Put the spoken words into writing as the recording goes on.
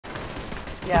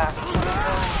Yeah, 24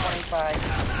 and 25.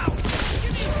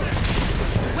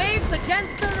 Waves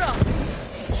against the rocks.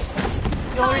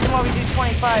 The only reason why we do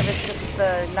 25 is just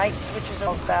the night switches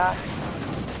us back.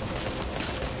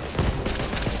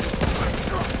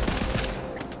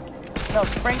 No,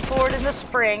 spring forward in the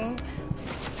spring.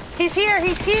 He's here!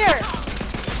 He's here!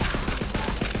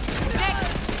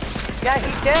 Yeah,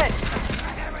 he's dead.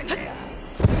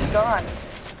 He's gone.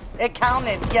 It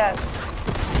counted, yes.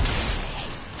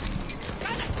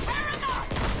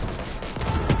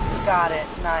 Got it,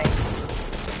 nice.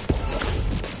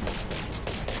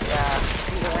 Yeah,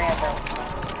 he's a random.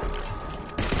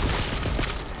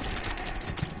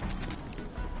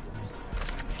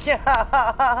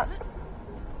 Yeah.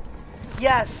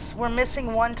 Yes, we're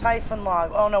missing one Typhon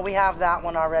log. Oh no, we have that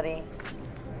one already.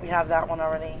 We have that one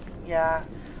already. Yeah.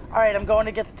 Alright, I'm going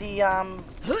to get the, I'm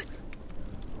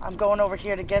going over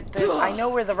here to get the, I know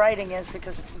where the writing is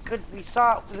because we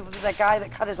saw it was that guy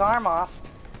that cut his arm off,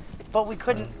 but we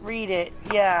couldn't read it.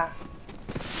 Yeah.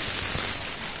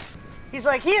 He's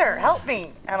like, here, help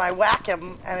me. And I whack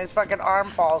him and his fucking arm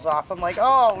falls off. I'm like,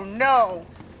 oh no.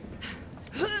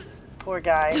 Poor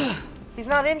guy. He's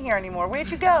not in here anymore. Where'd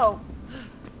you go?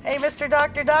 Hey, Mr.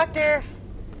 Doctor.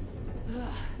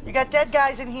 You got dead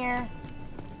guys in here.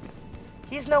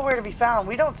 He's nowhere to be found.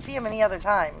 We don't see him any other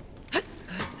time.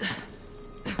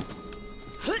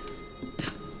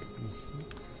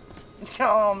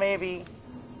 Oh, maybe.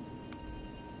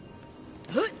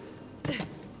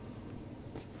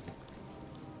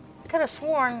 Could have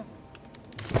sworn.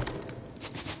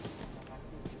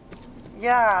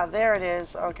 Yeah, there it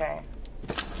is. Okay.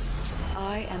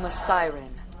 I am a siren.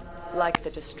 Like the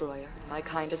Destroyer, my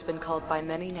kind has been called by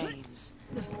many names.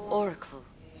 Oracle,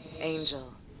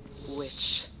 Angel,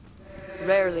 Witch.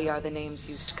 Rarely are the names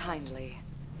used kindly.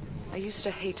 I used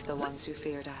to hate the ones who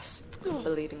feared us,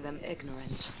 believing them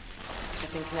ignorant. I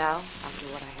think now, after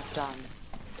what I have done,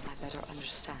 I better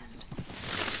understand.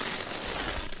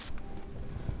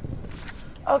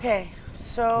 Okay,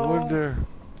 so... I wonder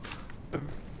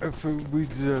if it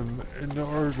reads them in the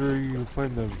order you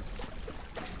find them.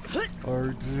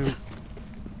 Or do you...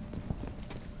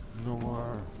 No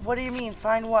more. What do you mean?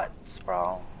 Find what,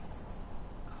 Sprawl?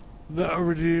 The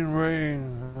Aberdeen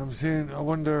writing. I'm saying, I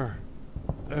wonder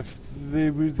if they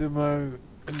read them out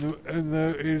in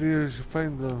the areas you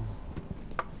find them.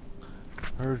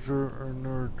 Herder or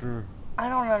Norder. I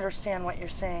don't understand what you're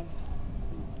saying.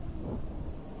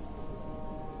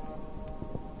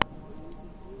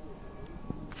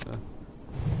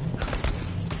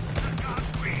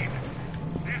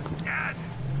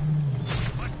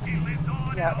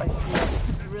 Yeah, I see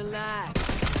it. Relax.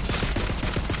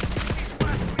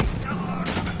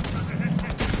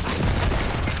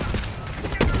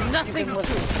 Nothing to it.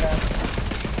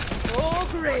 Oh,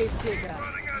 grave digger.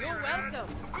 You're welcome.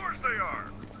 Of course they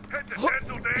are. Head to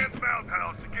Dental Dan's Mouth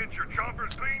House to get your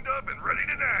chompers cleaned up and ready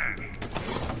to gnash.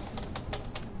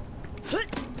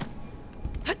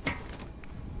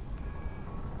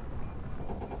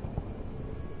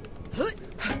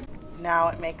 Now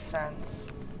it makes sense.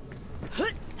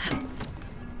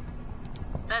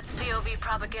 That COV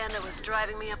propaganda was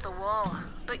driving me up the wall,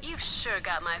 but you've sure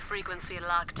got my frequency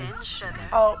locked in, sugar.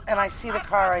 Oh, and I see the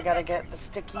car. I gotta get the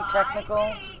sticky technical.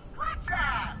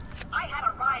 I had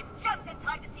arrived just in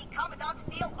time to see Commandant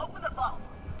Steele open the vault.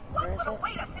 What would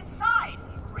await us inside?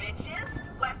 Riches?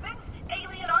 Weapons?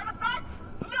 Alien artifacts?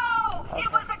 No! Okay.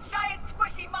 It was a giant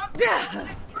squishy monster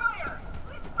destroyer!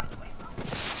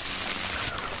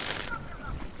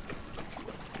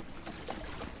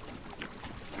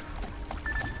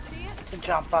 To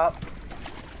jump up.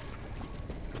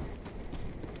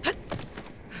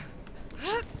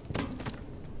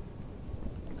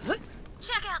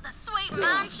 Check out the sweet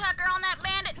mind chucker on that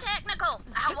bandit technical.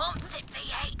 I won't sit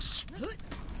VH.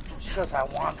 Because I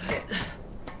want it.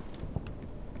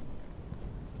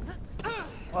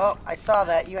 Well, I saw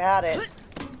that. You had it.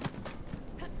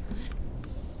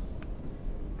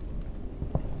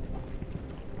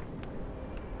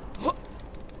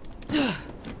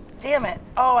 Damn it.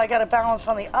 Oh, I gotta balance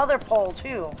on the other pole,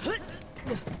 too.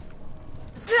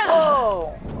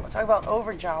 Whoa! Talk about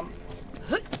overjump.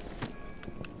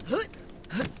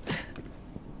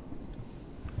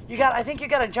 I think you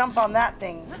gotta jump on that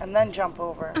thing, and then jump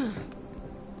over.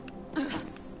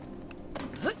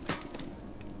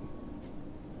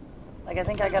 Like, I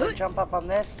think I gotta jump up on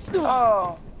this.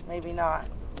 Oh, maybe not.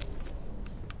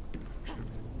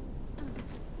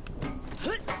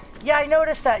 Yeah, I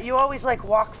noticed that. You always, like,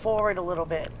 walk forward a little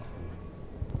bit.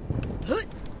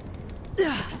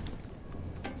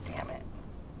 Damn it.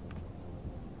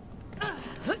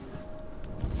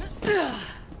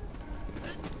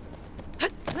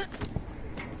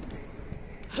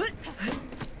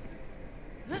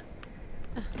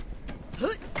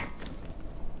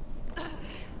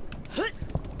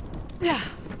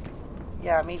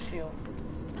 Yeah, me too.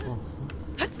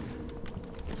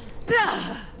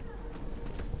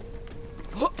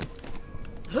 Whoa!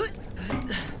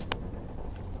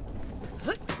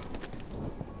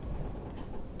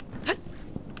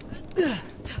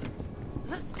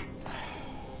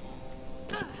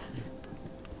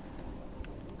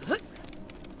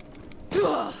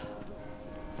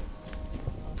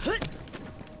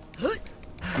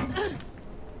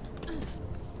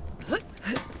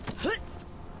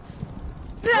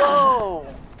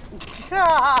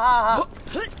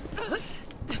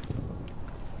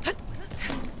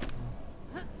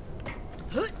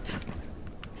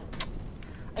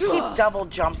 I keep double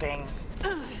jumping.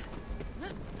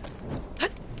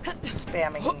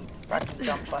 Spamming fucking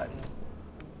jump button.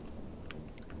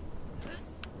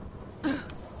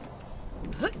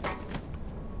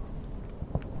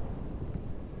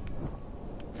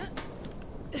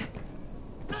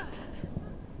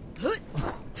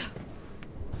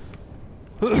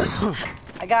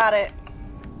 I got it.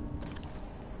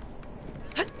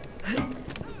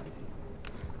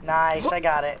 Nice, I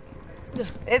got it.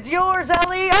 It's yours,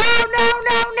 Ellie! Oh, no,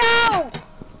 no, no!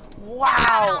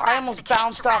 Wow, I almost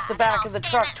bounced off the back of the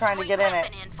truck trying to get in it.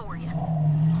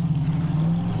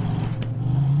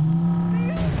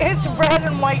 It's red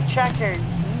and white checkered.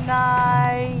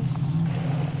 Nice.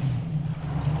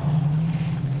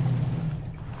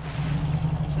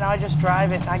 So now I just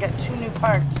drive it. I got 2 new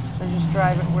parts, so I just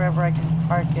drive it wherever I can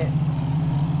park it.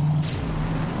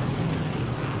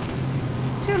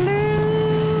 Toodaloo!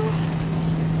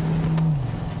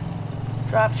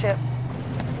 Drop ship.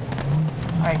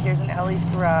 Alright, here's an Ellie's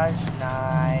garage.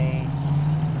 Nice.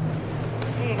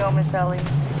 Here you go, Miss Ellie.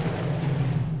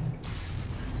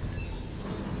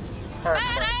 Perfect.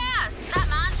 Badass! That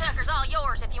mine chucker's all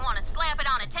yours if you want to slap it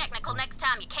on a technical next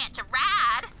time you catch a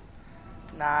ride.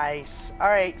 Nice.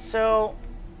 Alright, so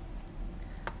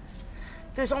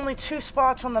there's only 2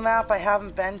 spots on the map I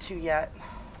haven't been to yet.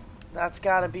 That's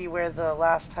gotta be where the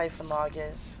last Typhon log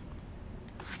is.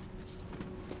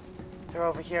 They're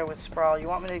over here with Sprawl. You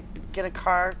want me to get a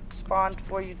car spawned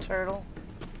for you, Turtle?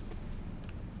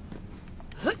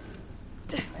 I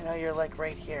know you're like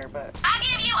right here, but... I'll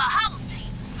give you a whole seat,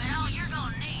 but all you're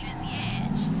gonna need is the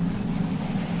edge.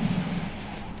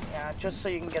 yeah, just so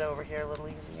you can get over here a little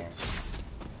easier.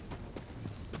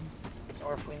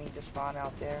 Or if we need to spawn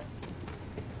out there.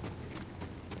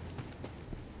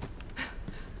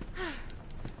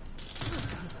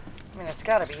 I mean, it's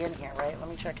gotta be in here, right? Let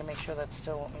me check and make sure that's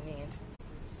still what we need.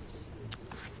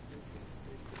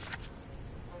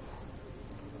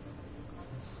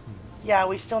 Yeah,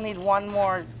 we still need one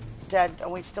more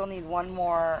we still need one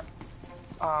more,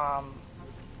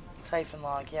 Typhon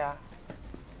log, yeah.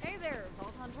 Hey there,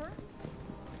 Vault Hunter.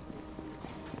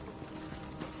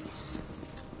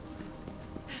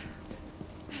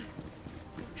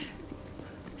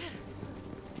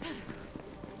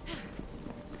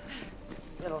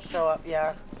 It'll show up,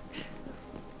 yeah.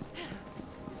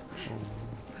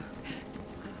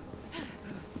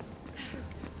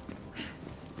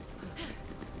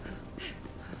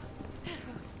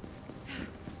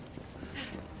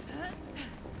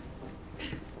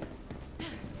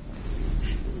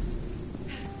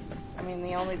 I mean,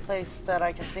 the only place that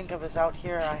I can think of is out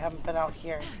here. I haven't been out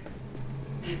here.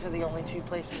 These are the only 2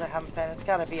 places I haven't been. It's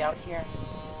gotta be out here.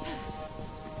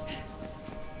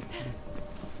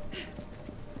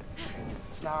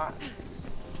 It's not.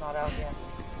 It's not out here.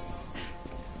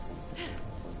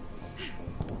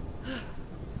 I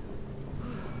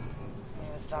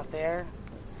mean, it's not there.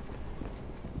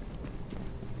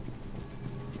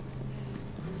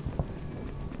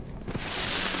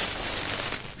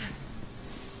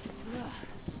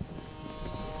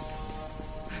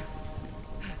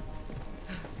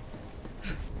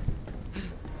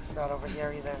 It's not over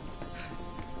here either.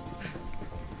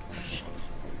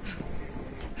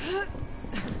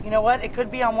 You know what? It could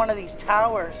be on one of these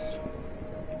towers.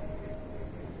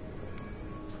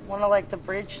 One of like the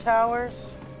bridge towers.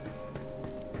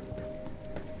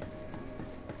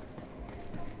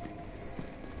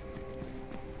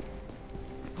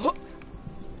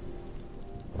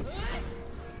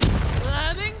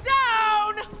 Slamming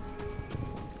down!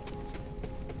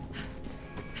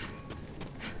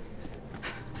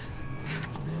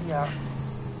 Yeah.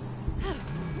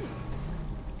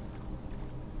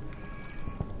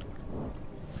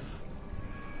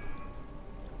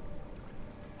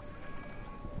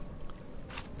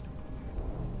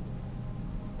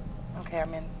 Okay,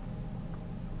 I'm in.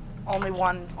 Only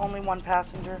one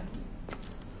passenger.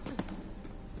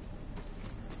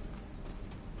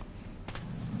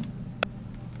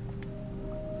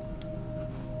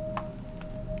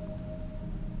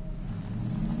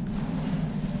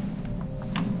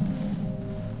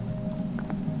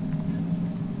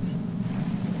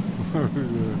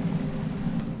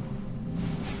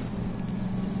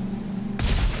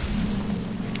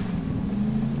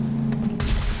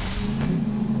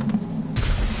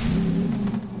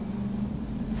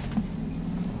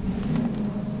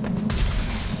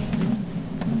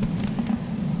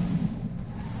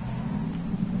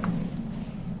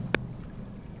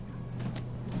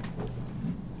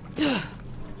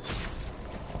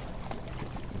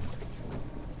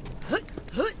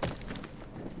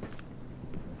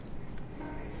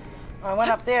 I went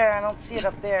up there. I don't see it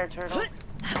up there, Turtle.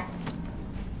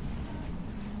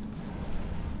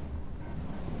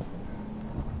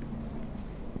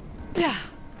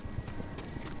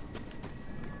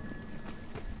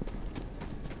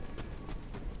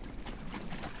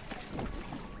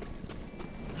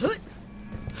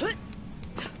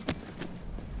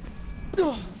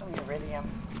 Some iridium.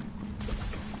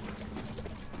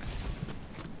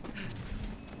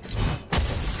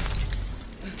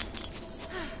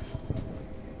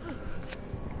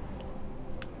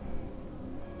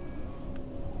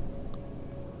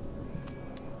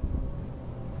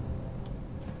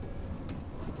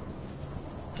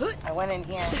 I went in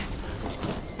here.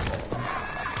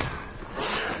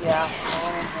 Yeah, I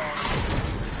went in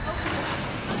here.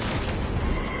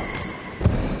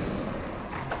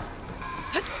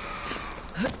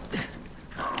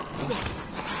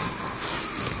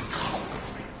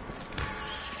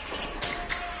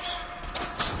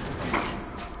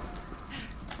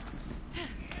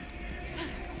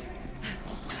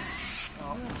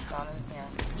 Oh, it's not in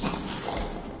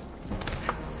here.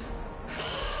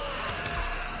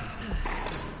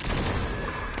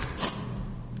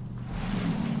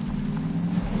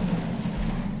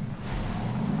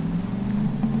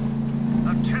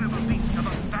 A terrible beast of a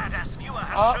badass viewer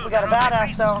has Oh, showed we got a their ugly badass,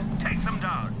 face. though. Take them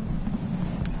down.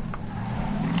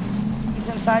 He's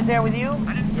inside there with you?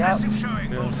 An impressive showing,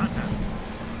 Bolt Hunter.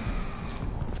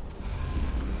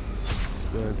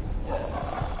 Dead.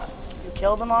 You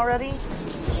killed him already?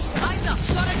 Eyes up,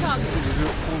 got a target.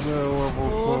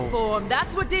 Full form.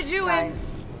 That's what did you Nice. in.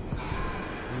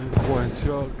 One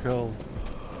shot kill.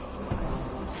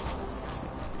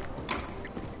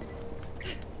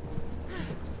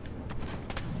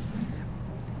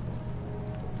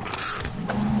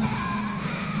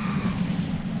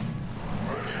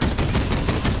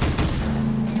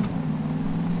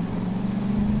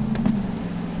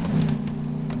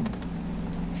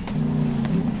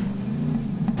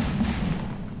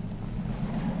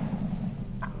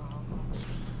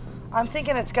 I'm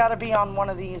thinking it's got to be on one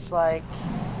of these, like,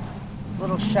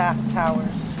 little shaft towers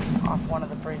off one of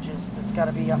the bridges. It's got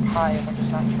to be up high and we're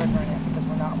just not triggering it because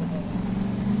we're not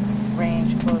within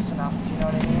range close enough. Do you know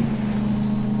what I mean?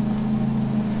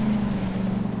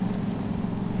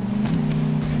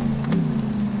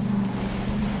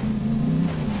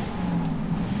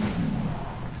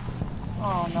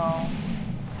 Oh, no.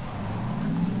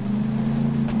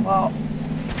 Well,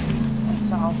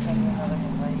 I'll send you another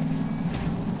invite.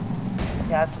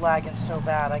 Yeah, it's lagging so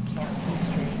bad I can't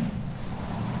see straight.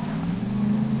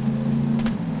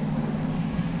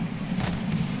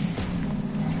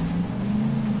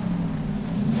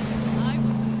 I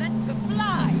was meant to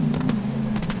fly.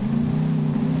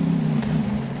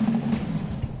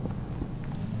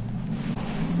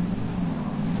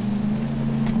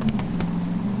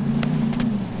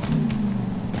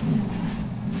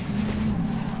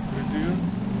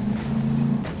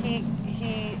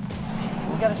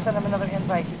 We gotta send him another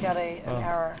invite. He got an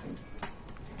error.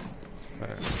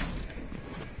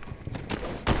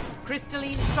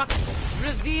 Crystalline structure.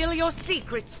 Reveal your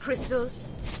secrets, crystals.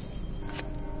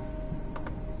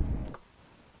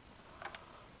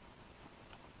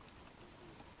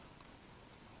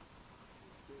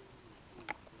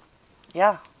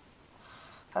 Yeah.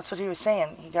 That's what he was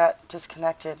saying. He got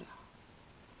disconnected.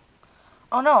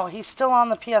 Oh no, he's still on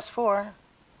the PS4.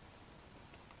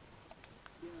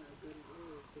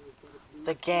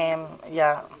 The game,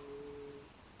 yeah.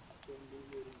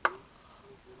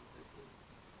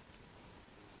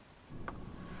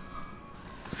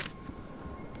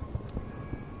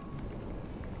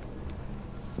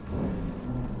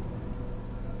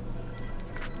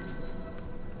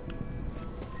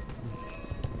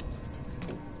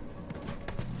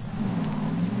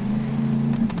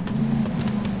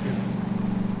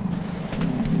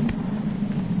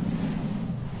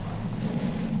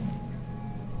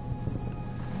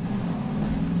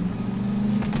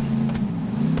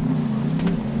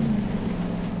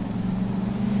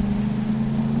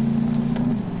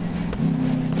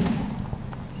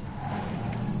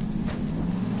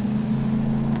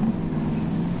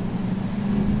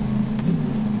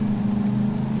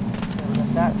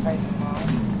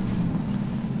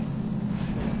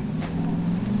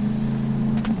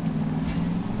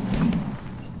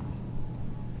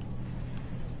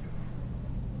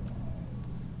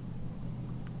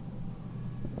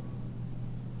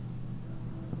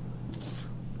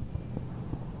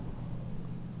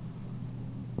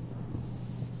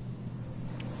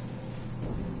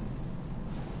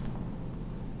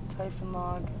 Typhon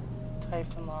log.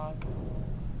 Typhon log.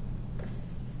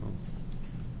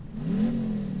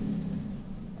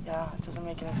 Yeah, it doesn't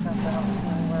make any sense. I don't see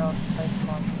anywhere else Typhon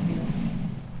log could be.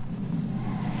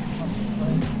 Must be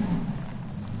like...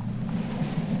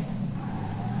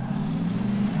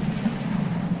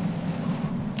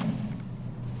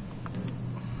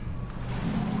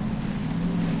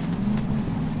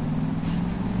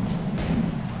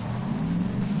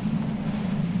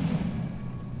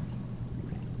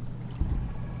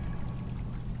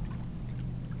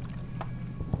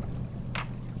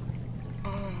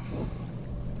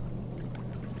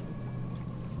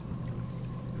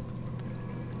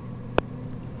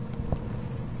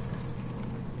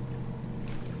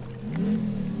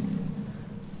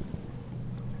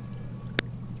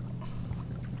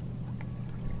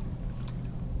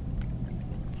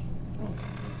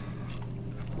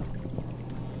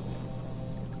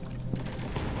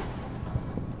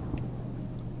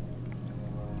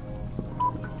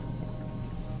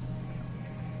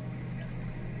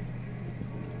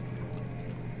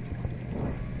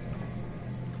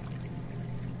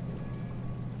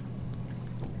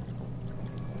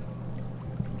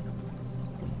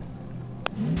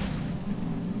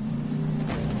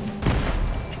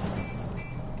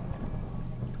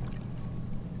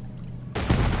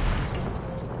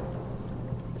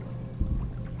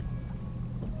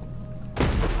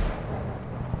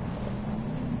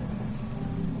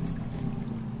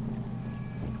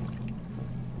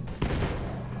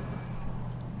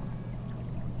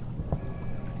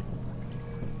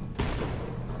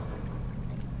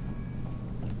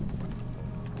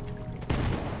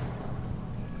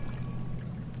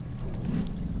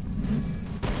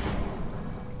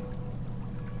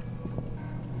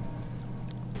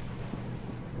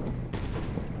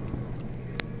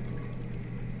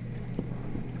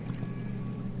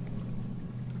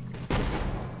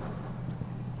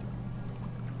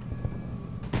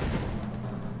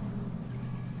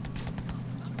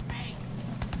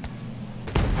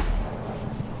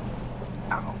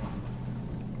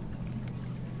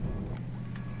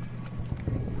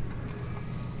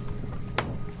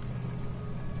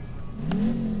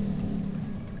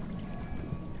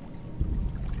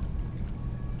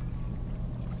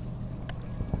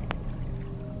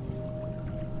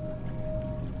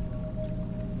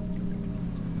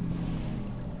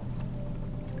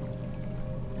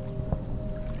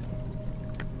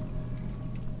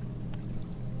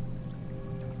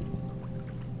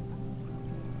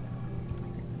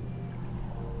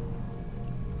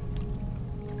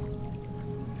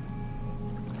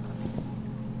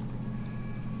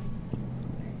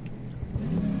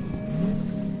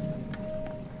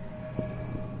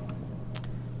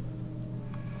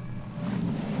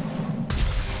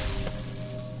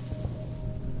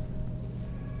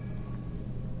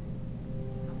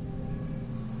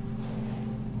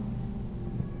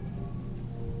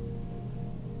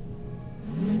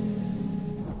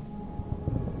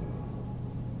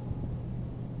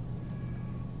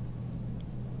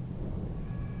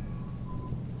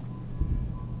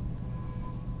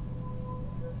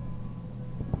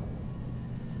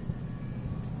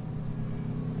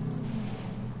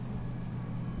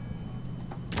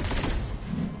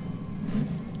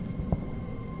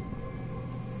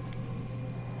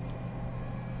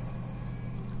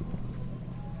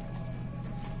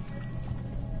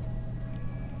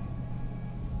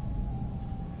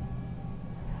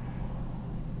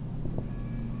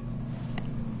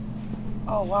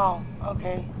 Oh, wow.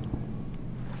 Okay.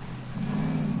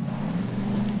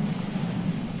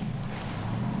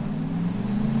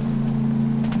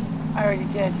 I already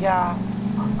did, yeah.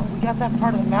 We got that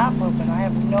part of the map open. I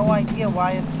have no idea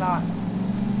why it's not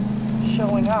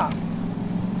showing up.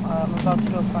 I'm about to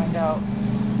go find out.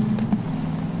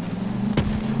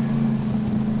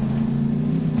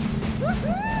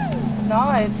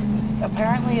 No, it's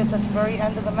apparently it's at the very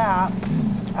end of the map,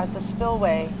 at the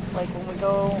spillway. Like when we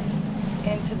go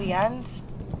into the end,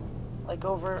 like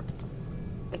over,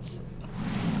 it's...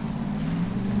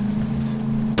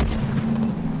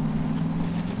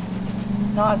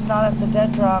 No, it's not at the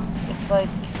dead drop. It's like...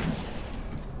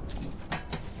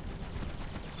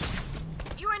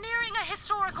 You are nearing a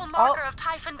historical marker of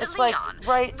Typhon de it's Leon. like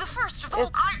right... The first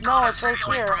Volk. No, it's right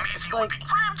here. It's like...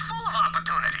 crammed full of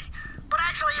opportunity. But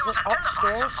actually it was a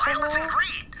tinderbox of violence and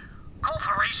greed.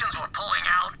 Corporations were pulling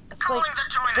out, calling to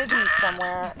join the hidden dead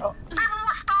somewhere. end. People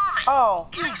were starving. Oh,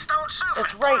 Eating stone soup.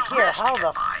 it's right here. How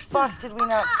the fuck did we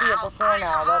not see it before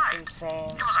now? That's insane.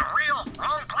 It was a real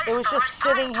wrong place. It was just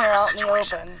sitting here out in the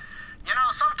open. You know,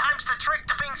 sometimes the trick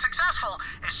to being successful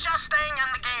is just staying in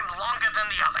the game longer than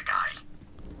the other guy.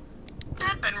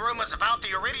 There'd been rumors about the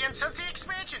Iridian since the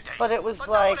expansion days. But it was no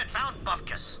like one had found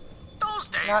Bupkis. Those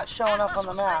days, not showing up Atlas on the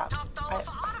was map. ranked top dollar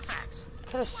for artifacts.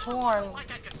 Could have Well, sworn. it wasn't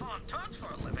like I could farm turds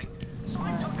for a living, so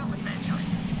I took up adventuring.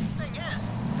 Thing is,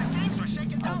 the gangs were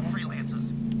shaking down freelancers.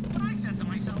 But I said to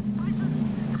myself,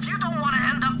 if you don't want to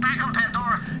end up back on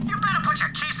Pandora, you better put your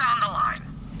keys on the line.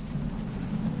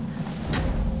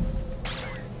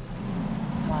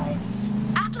 Nice.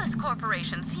 Atlas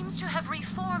Corporation seems to have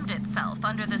reformed itself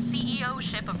under the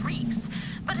CEO-ship of Reeks,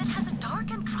 but it has a dark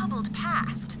and troubled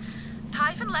past.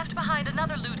 Typhon left behind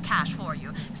another loot cache for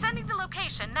you, sending the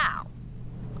location now.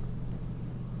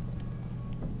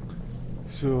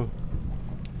 So,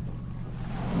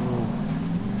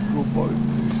 we'll go back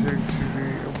to Section 8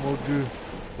 and we'll do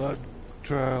that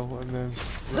trial, and then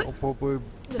it'll probably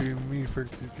be me for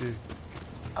today.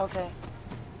 Okay.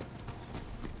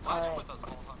 Alright.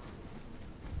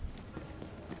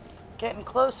 Getting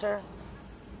closer.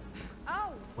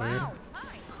 Oh, wow.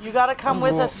 Hi. You gotta come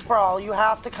with us, Sprawl. You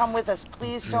have to come with us.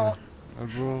 Please don't,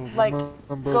 like,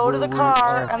 go to the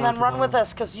car and then run with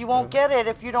us, because you won't get it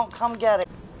if you don't come get it.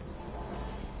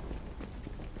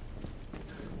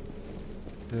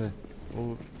 Yeah,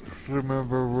 well,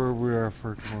 remember where we are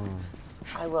for tomorrow.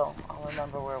 I will. I'll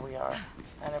remember where we are.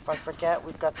 And if I forget,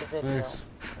 we've got the video. Yes,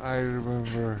 I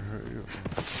remember.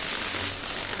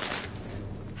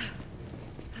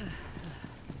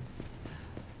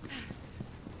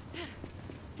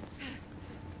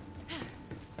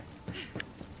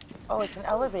 Oh, it's an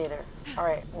elevator.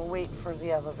 Alright, we'll wait for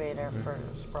the elevator for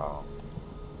Sprawl.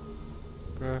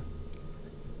 Okay.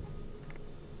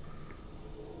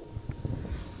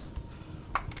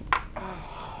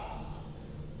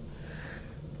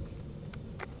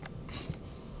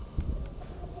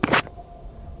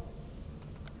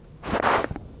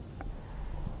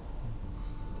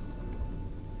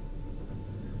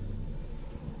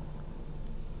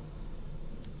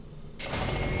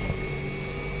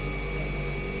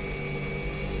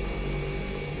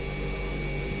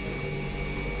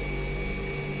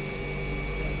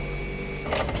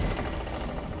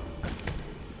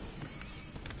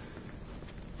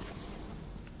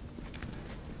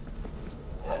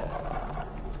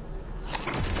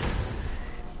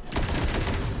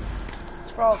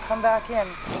 Sprawl, come back in.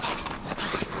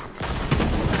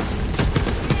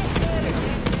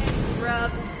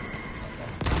 Scrub.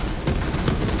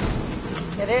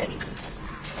 Get it?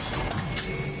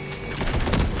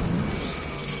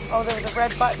 Oh, there was a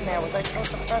red button there. Was I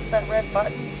supposed to press that red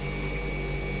button?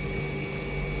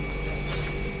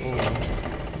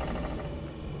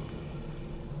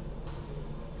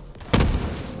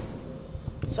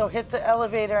 So hit the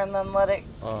elevator and then let it...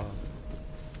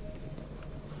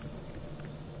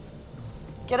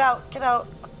 Get out, get out.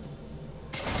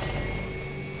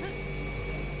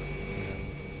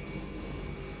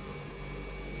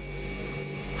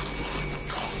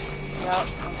 Yep,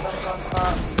 I'm coming on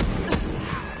top.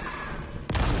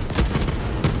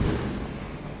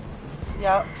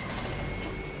 Yep.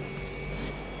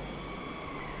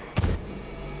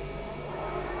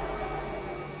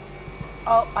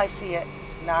 Oh, I see it.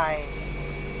 Nice.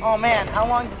 Oh man, how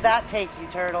long did that take you,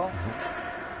 Turtle?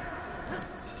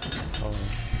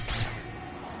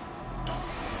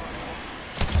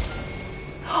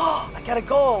 Oh, I got a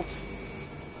gold.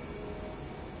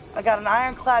 I got an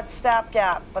ironclad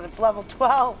stopgap, but it's level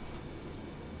 12.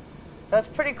 That's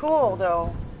pretty cool,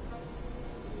 though.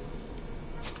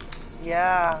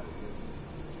 Yeah.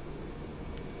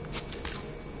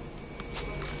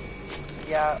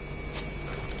 Yeah.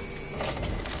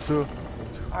 So.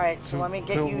 Alright, so let me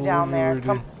get you down there.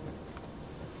 Come.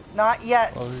 Not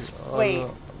yet. Wait.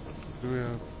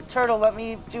 Turtle, let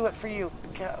me do it for you.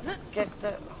 Get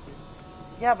the...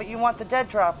 Yeah, but you want the dead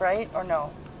drop, right? Or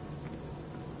no?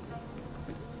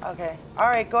 Okay.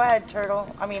 Alright, go ahead,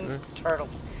 Turtle. I mean, Turtle.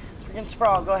 Freaking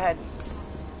Sprawl, go ahead.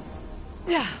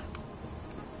 Yeah.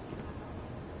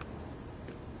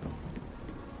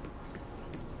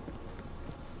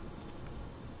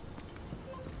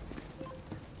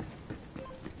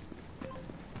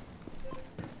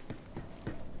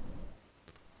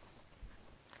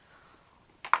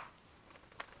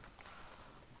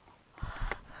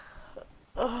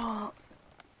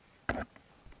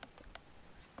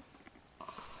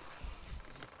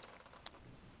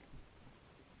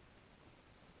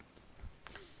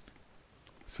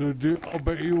 So I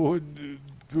bet you would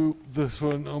do this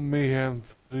one on Mayhem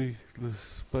 3, the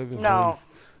Spider No.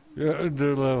 You're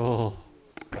under level.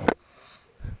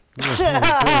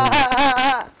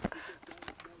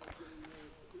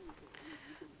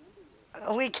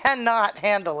 We cannot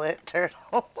handle it,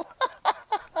 Turtle.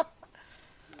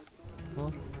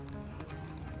 Huh?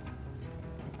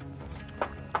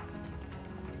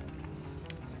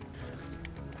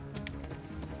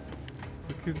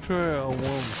 We can try it on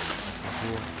one.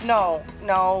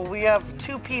 No, we have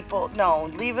 2 people. No,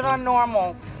 leave it on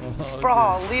normal.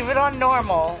 Sprawl, Okay. leave it on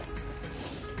normal.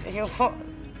 You,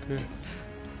 Okay.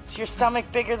 is your stomach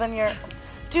bigger than your...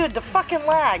 Dude, the fucking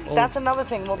lag. Oh. That's another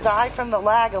thing. We'll die from the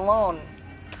lag alone.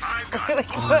 I've got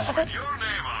boots with your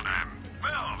name on them.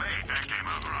 Well, wait, that came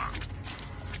out wrong.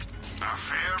 A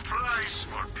fair price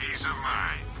for peace of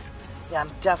mind. Yeah,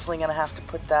 I'm definitely gonna have to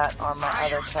put that on my I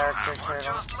other used to character, have one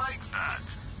Turtle. just like that.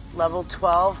 Level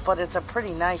 12, but it's a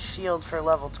pretty nice shield for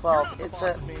level 12. It's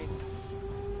a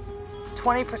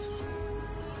 20%.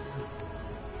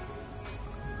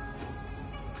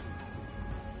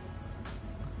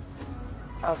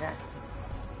 Okay.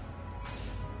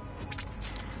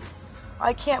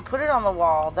 I can't put it on the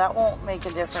wall. That won't make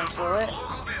a difference, will it?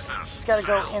 It's gotta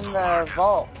go in the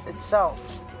vault itself.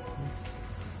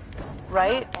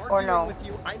 Right? Or no? With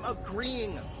you. I'm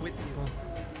agreeing with you.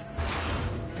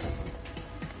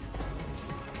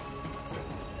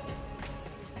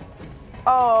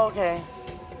 Oh, okay.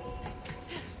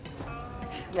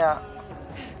 Yeah.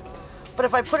 But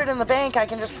if I put it in the bank, I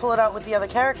can just pull it out with the other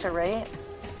character, right?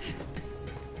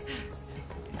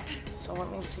 So let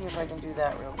me see if I can do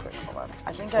that real quick. Hold on.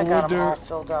 I think I got them all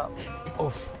filled up.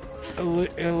 Ellie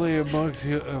and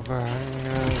Moxie ever hanging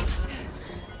out.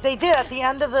 They did. At the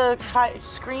end of the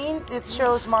screen, it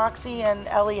shows Moxie and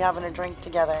Ellie having a drink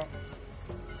together.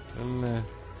 And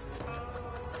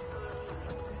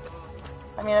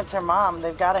I mean, it's her mom.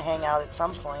 They've got to hang out at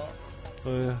some point.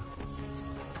 oh yeah.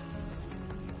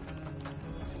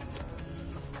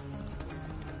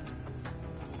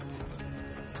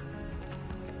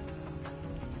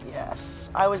 Yes.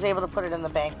 I was able to put it in the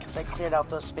bank because I cleared out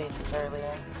those spaces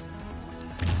earlier.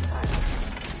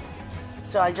 Nice.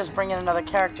 So I just bring in another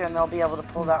character and they'll be able to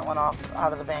pull that one off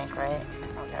out of the bank, right?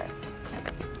 Okay.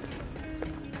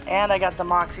 And I got the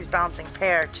Moxie's bouncing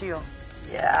pair too.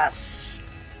 Yes.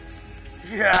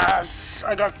 Yes.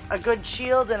 I got a good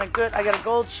shield and I got a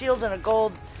gold shield and a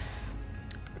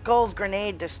gold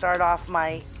grenade to start off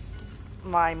my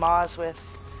Moz with.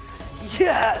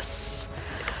 Yes.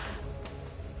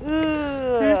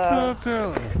 It's not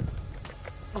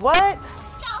What?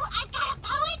 So I've got a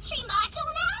poetry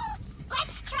module now?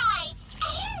 Let's try.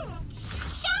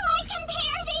 Shall I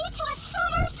compare thee to a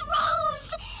summer's rose?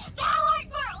 Thou art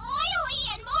more oily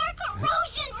and more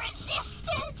corrosion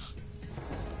resistant.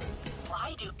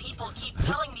 Why do people keep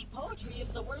telling me poetry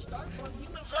is the worst art form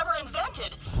humans ever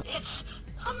invented? It's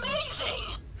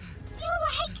amazing! You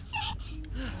like it?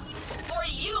 For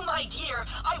you, my dear,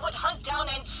 I would hunt down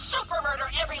and super murder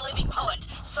every living poet,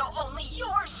 so only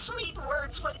your sweet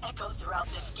words would echo throughout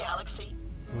this galaxy.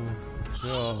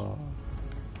 Yeah.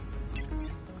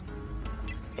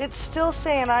 It's still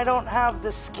saying I don't have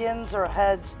the skins or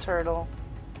heads, Turtle.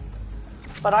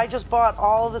 But I just bought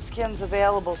all the skins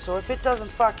available, so if it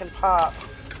doesn't fucking pop...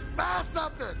 Buy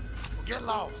something! Or get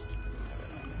lost.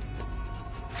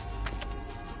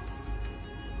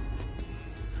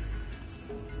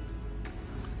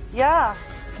 Yeah.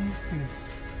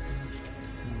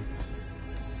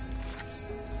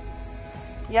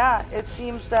 Yeah, it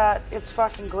seems that it's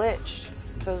fucking glitched.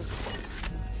 Because...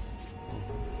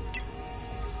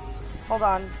 Hold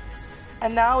on.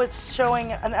 And now it's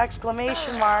showing an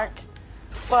exclamation mark,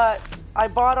 but I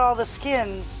bought all the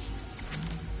skins.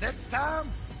 Next time,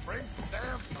 bring some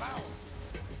damn flowers.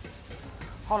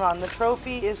 Hold on, the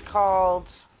trophy is called...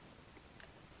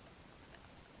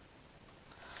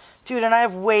 Dude, and I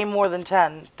have way more than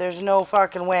 10. There's no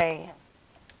fucking way.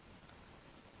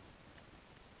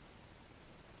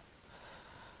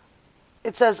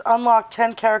 It says unlock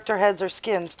 10 character heads or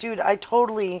skins. Dude, I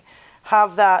totally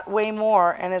have that way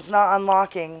more, and it's not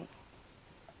unlocking.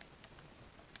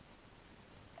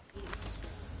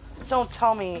 Don't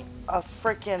tell me a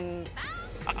frickin'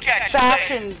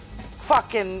 fashion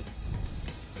fucking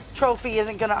trophy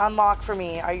isn't gonna unlock for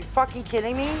me. Are you fucking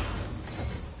kidding me?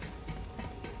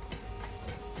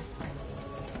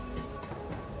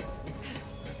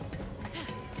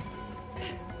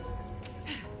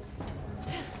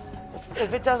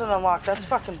 If it doesn't unlock, that's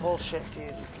fucking bullshit,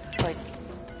 dude. Like,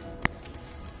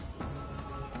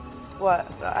 what?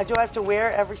 Do I have to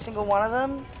wear every single one of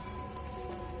them?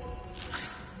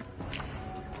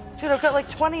 Dude, I've got like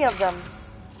 20 of them.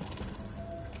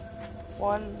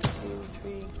 1, 2,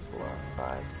 3, 4,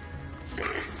 5, 6,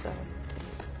 7,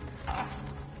 8.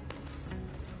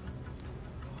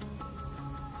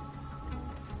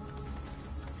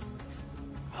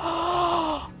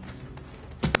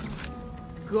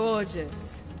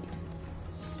 Gorgeous.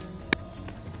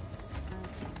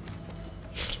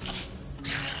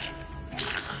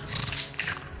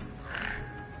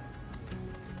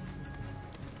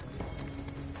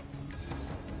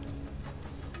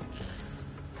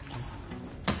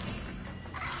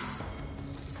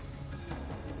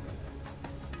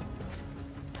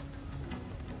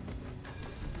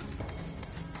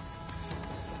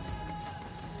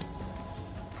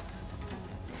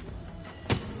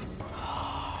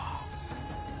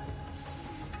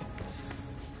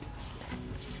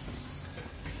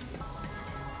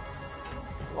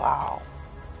 Wow.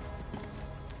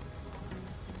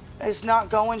 It's not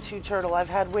going to, Turtle. I've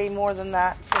had way more than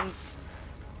that since...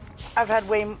 I've had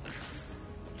way...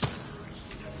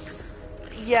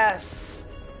 Yes.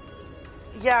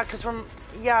 Yeah,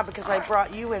 because I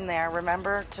brought you in there,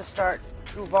 remember? To start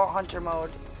True Vault Hunter mode.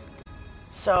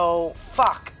 So,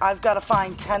 fuck. I've got to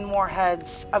find 10 more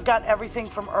heads. I've got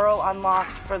everything from Earl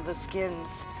unlocked for the skins.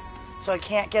 So I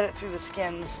can't get it through the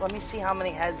skins. Let me see how many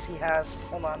heads he has.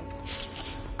 Hold on.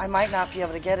 I might not be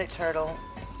able to get it, Turtle.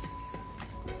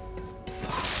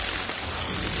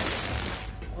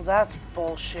 Well, that's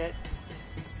bullshit.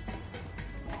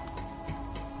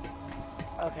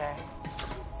 Okay.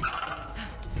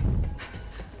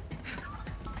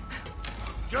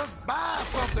 Just buy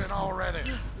something already.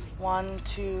 1,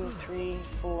 2, 3,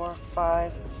 4,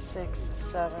 5, 6,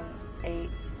 7, 8.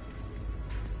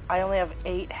 I only have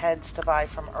 8 heads to buy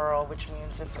from Earl, which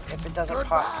means if it doesn't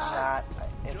pop from that,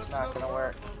 it's not gonna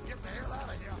work. Get the hell out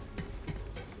of here.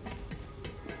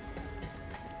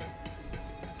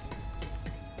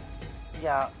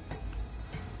 Yeah.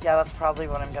 Yeah, that's probably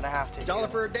what I'm gonna have to Dollar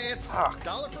do. for a dance. Oh.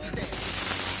 Dollar for a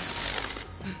dance.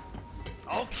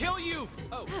 I'll kill you.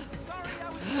 Oh, sorry, I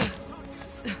was.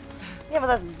 Yeah, but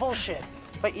that's bullshit.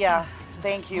 But yeah,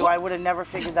 thank you. I would have never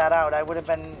figured that out. I would have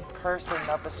been cursing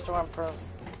up a storm for...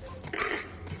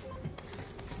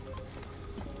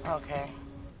 Okay.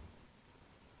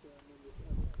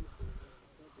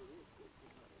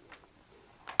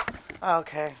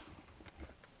 Okay.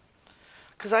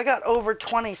 Because I got over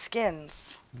 20 skins.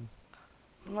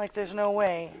 I'm like, there's no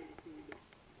way.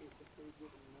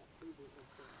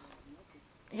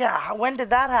 Yeah, when did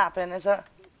that happen? Is that...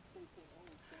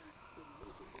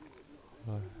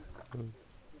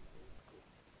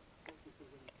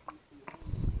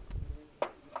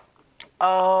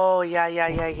 Oh,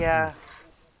 yeah.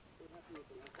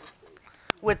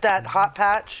 With that hot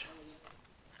patch?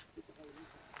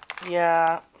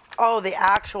 Yeah. Oh, the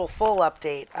actual full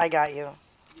update. I got you.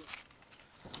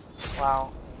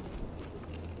 Wow.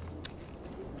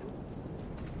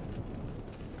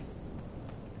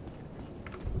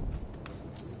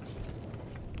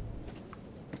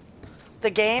 The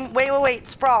game? Wait,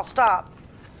 Sprawl, stop.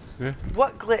 Yeah?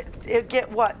 What it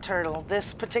get what, Turtle?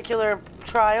 This particular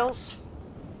trials?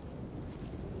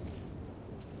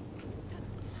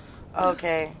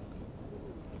 Okay.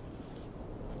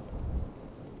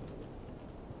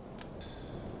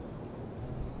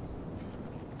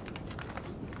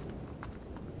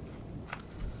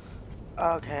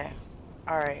 Okay.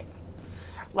 Alright.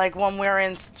 Like when we're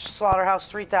in Slaughterhouse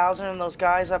 3000 and those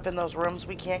guys up in those rooms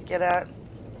we can't get at?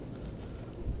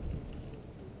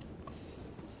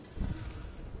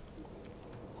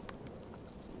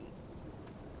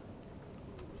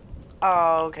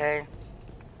 Oh, okay.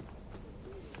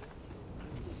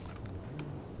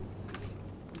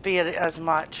 Be it as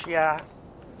much, yeah.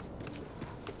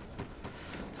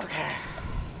 Okay.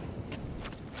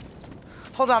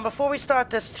 Hold on, before we start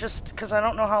this, just because I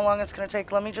don't know how long it's going to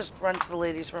take, let me just run to the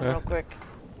ladies' room real quick.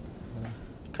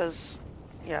 Because,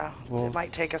 yeah, it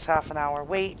might take us half an hour.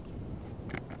 Wait.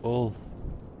 Wolf.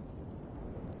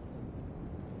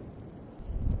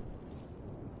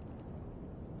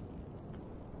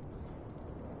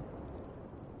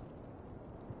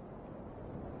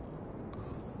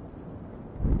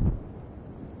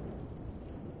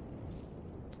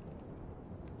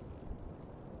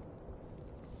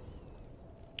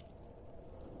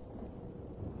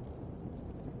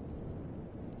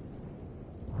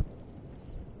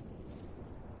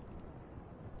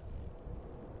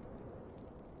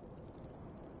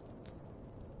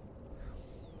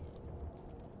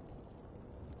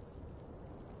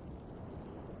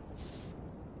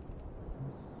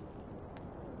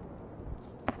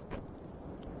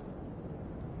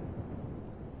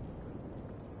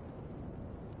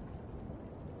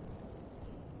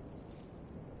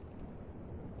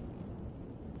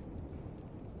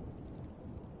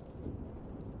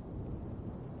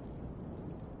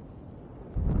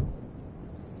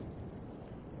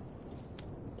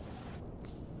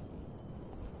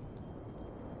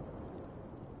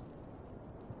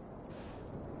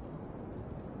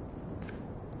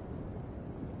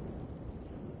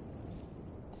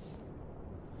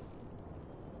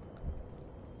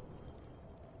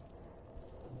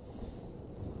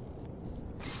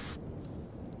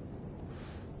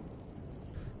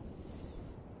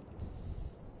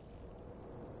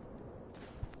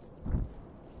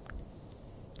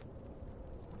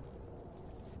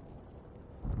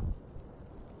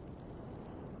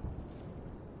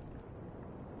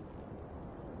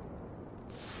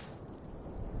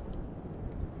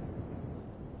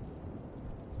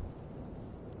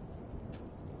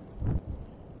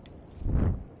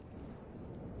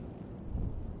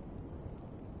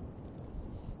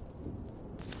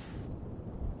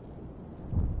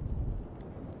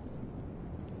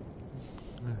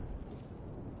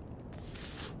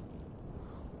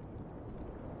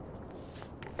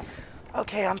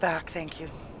 Okay, I'm back, thank you.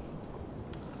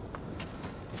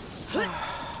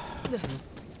 Yeah,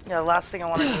 the last thing I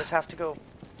want to do is have to go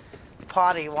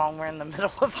potty while we're in the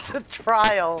middle of the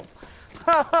trial.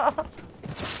 I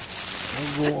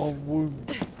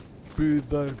wouldn't be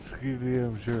that skinny,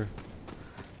 I'm sure.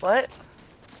 What?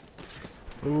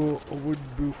 I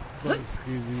wouldn't be that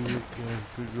skinny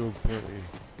to go potty.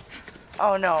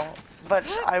 Oh no, but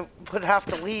I would have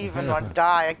to leave and I'd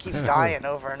die. I keep dying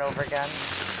over and over again.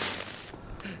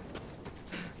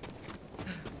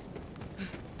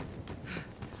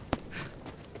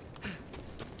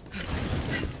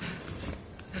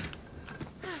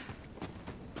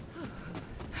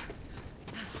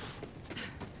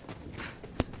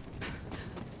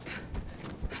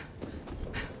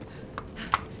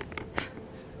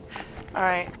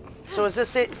 Alright, so is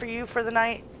this it for you for the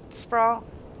night, Sprawl?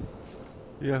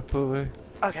 Yeah, probably.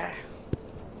 Okay.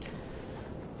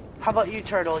 How about you,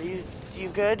 Turtle? You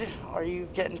good? Or are you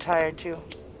getting tired too?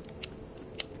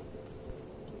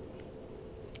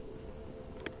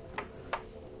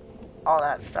 All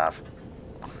that stuff.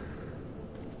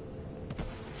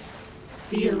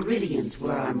 The Iridians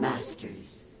were our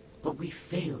masters, but we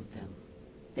failed them.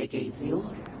 They gave the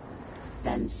order,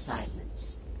 then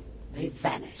silence. They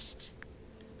vanished.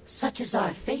 Such is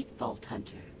our fate, Vault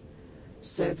Hunter.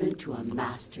 Servant to a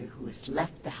master who has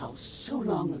left the house so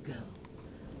long ago.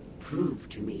 Prove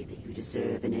to me that you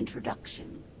deserve an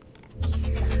introduction.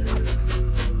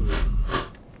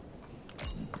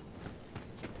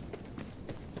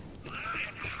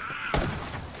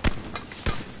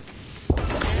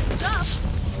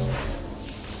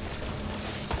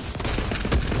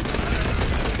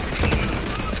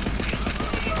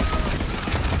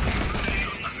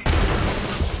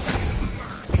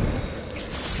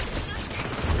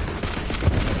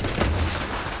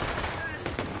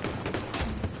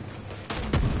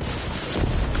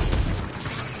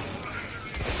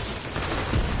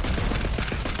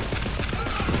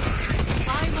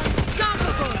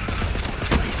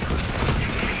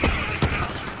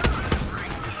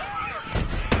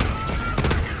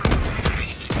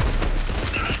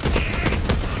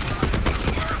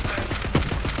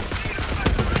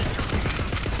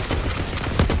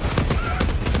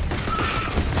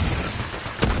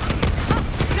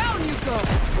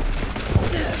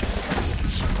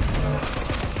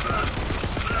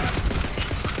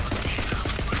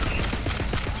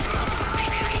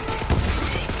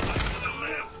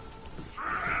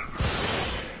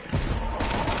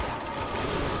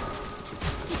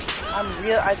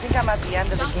 I think I'm at the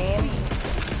end of the game,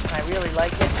 and I really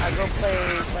like it. I go play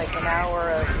like an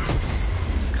hour of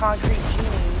Concrete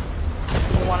Genie.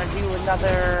 You want to do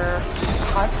another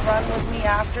hunt run with me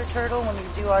after, Turtle, when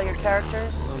you do all your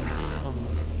characters?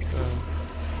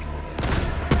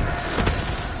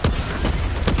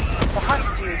 The hunt,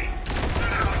 dude.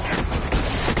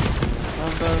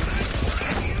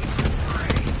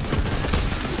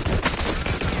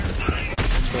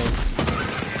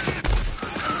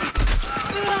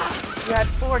 You had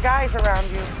 4 guys around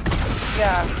you.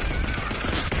 Yeah.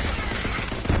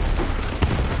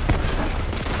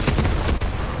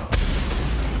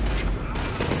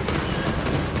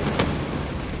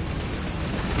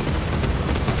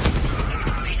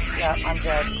 Yeah, I'm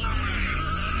dead.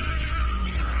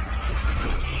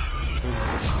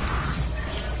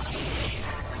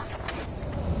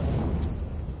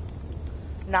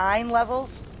 Nine levels?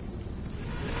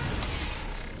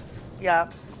 Yeah.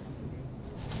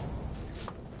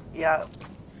 Yeah.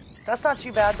 That's not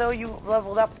too bad though. You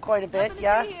leveled up quite a bit,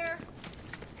 yeah?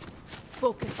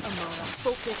 Focus, Amara.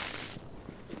 Focus.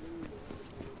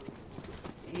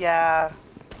 Yeah.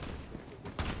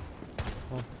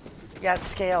 Yeah, it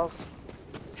scales.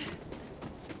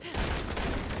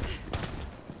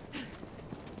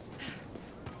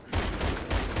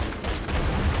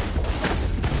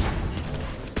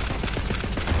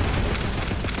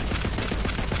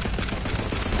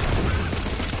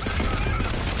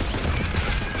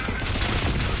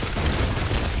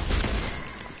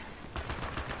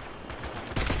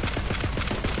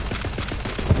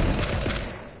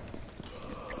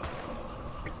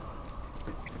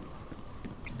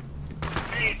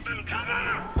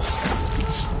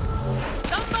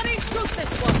 Somebody shoot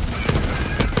this one.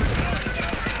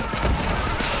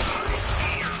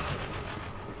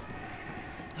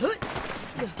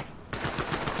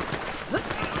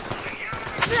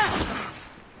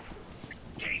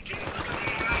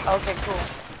 Okay, cool.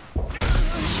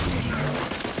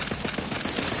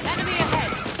 Enemy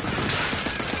ahead.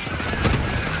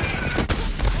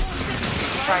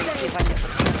 Try to see if I can get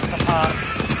the pop.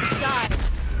 Shot.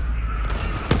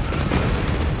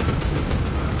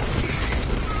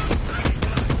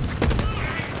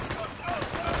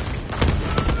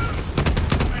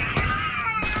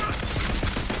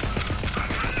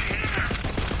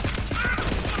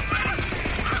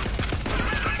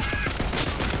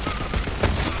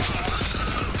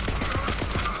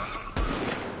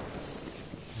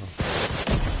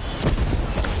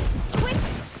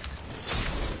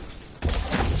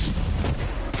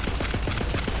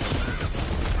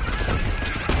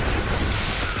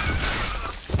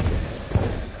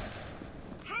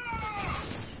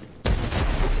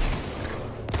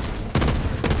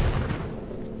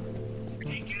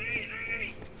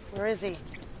 is he?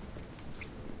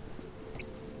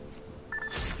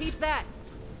 Keep that.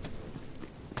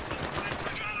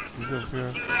 He's up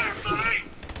here.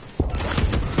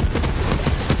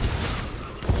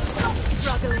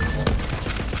 Struggling.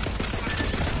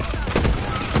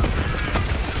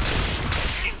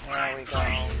 There we go.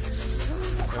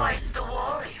 Quite the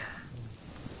warrior.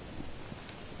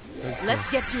 Let's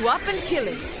get you up and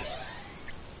killing.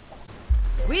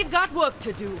 We've got work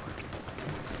to do.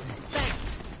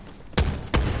 Thanks.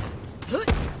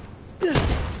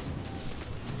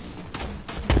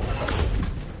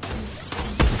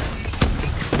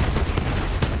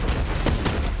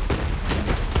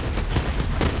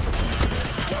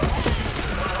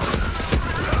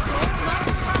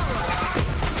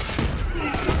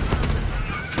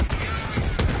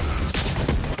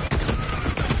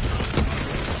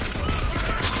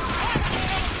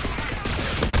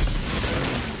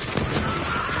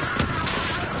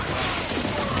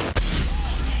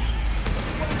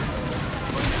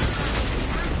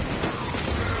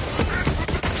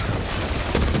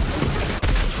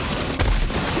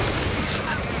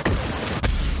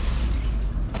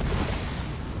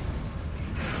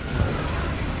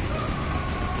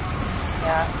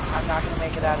 Yeah, I'm not gonna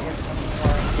make it out of here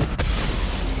anymore.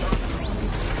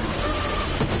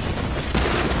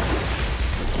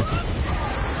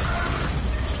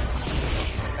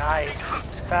 Nice.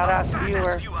 Badass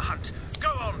viewer. Go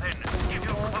on then. Give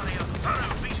your body a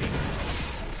thorough beating.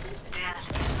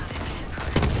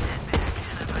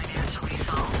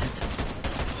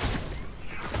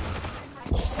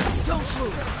 Don't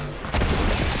move.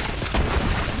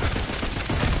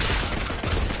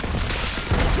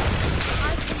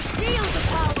 Feel the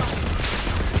power!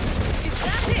 Is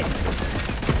that it?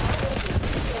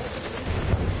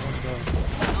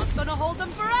 Not gonna hold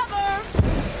them forever!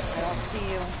 I don't see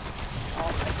you. Oh,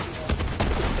 I see you.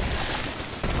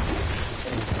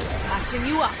 Patching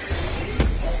you up.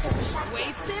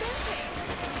 Wasted it?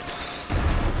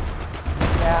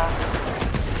 Yeah.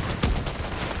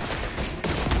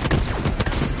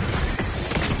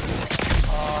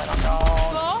 Oh, I don't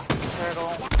know.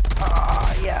 Turtle.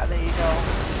 Ah, yeah, there you go.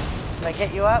 Did I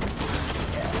get you up?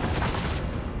 Yeah.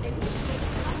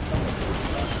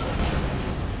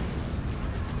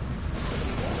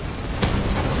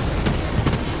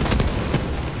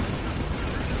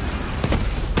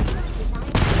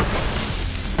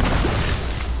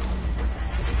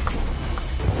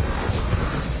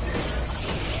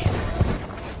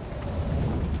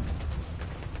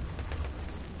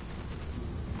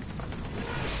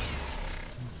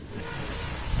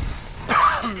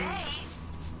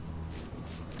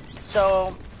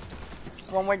 So,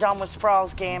 when we're done with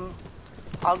Sprawl's game,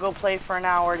 I'll go play for an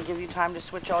hour to give you time to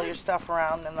switch all your stuff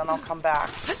around, and then I'll come back.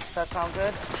 Does that sound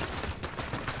good?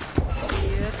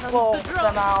 Well,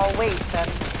 then I'll wait, then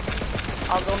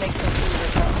I'll go make some food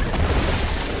or something.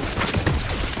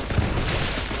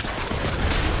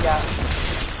 Yeah.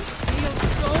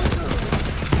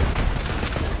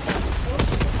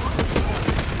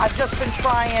 I've just been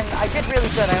trying, I did really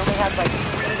good. I only had like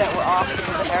 3 that were off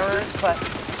because of errors, but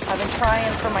I've been trying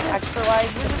for my extra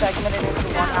life to segment it into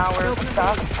 1 hour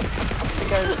stuff,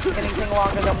 because anything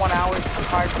longer than 1 hour is too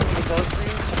hard for me to go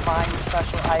through to find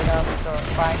special items or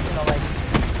find, you know, like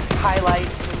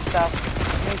highlights and stuff.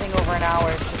 Anything over an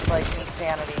hour is just like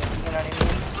insanity, you know what I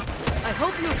mean? I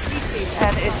hope you appreciate it.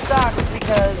 And it sucks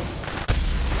because,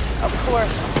 of course,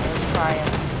 I'm really trying.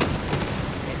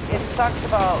 It sucks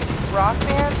about Rock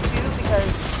Band too, because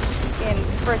in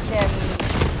frickin',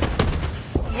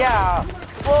 yeah,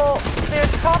 well,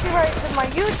 there's copyrights in my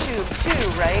YouTube too,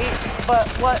 right? But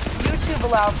what YouTube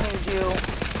allows me to do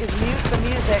is mute the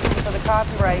music for the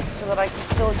copyright so that I can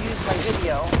still use my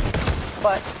video.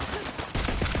 But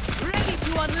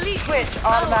Twitch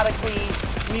automatically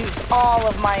mutes all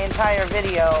of my entire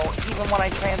video, even when I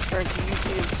transfer it to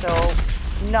YouTube, so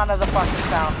none of the fucking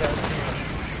sound goes through.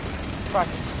 It's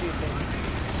fucking stupid.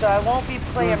 So I won't be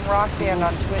playing Rock Band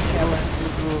on Twitch ever.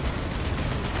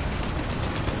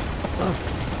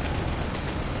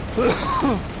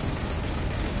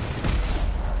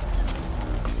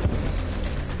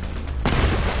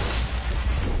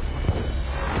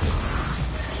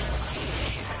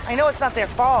 I know it's not their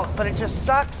fault, but it just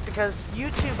sucks because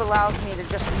YouTube allows me to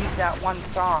just mute that one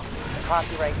song, the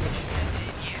copyright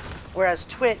issue. Whereas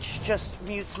Twitch just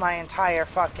mutes my entire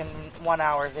fucking 1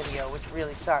 hour video, which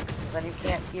really sucks. Because then you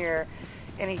can't hear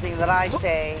anything that I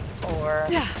say or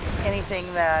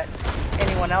anything that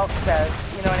anyone else says.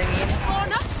 You know what I mean?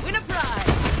 Win a prize.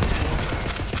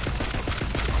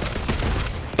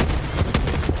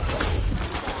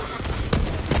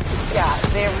 Yeah,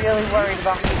 they're really worried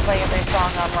about me playing their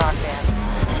song on Rock Band.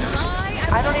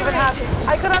 I don't even have...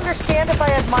 I could understand if I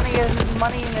had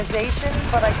monetization,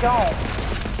 but I don't.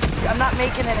 I'm not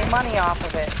making any money off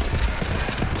of it.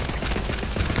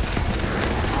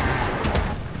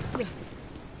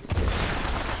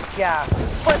 Yeah,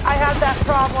 but I had that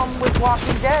problem with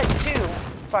Walking Dead too,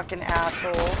 fucking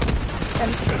asshole.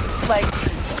 And like,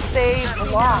 they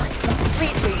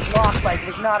completely blocked, like,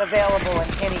 was not available in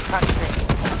any country.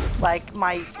 Like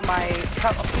a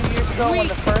few years ago when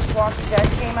the first Walking Dead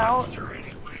came out.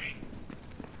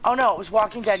 Oh no, it was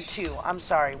Walking Dead 2. I'm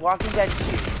sorry, Walking Dead 2,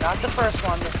 not the first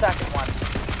one, the second one.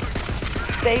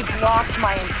 They blocked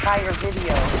my entire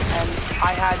video, and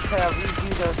I had to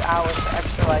redo those hours for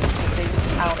extra life because they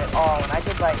didn't count at all. And I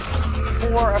did like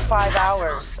 4 or 5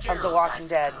 hours of The Walking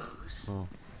Dead.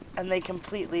 And they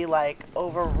completely like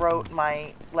overwrote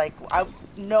my, like,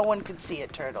 no one could see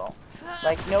it, Turtle.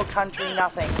 Like, no country,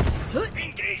 nothing.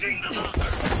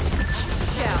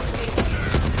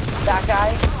 That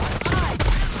guy?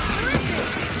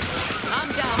 I'm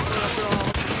down for a brawl.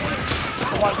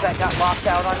 The ones that got locked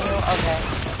out on you? Okay.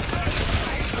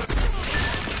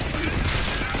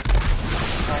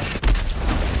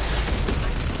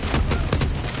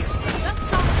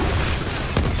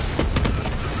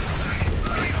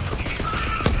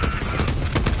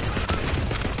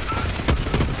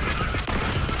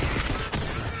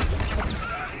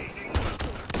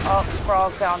 Oh,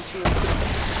 Sprawl's down too.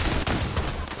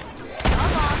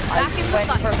 I went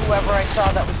for whoever I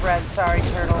saw that was red. Sorry,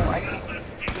 Turtle. I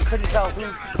couldn't tell who.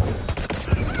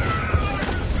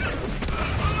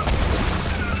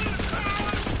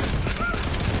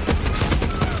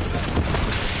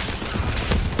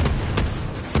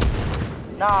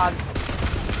 Nog.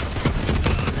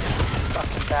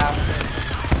 Fucking bastard.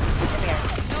 Come here.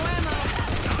 No ammo.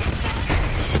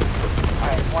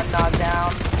 Alright, one Nog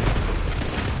down.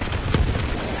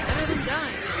 Better than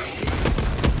dying.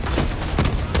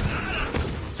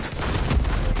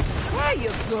 There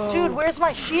you go. Dude, where's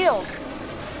my shield?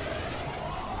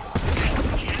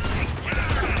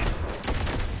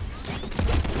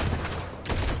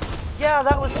 Yeah,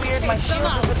 that was weird. My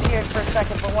shield disappeared for a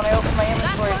second, but when I opened my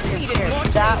inventory, it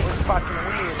disappeared. That was fucking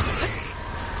weird.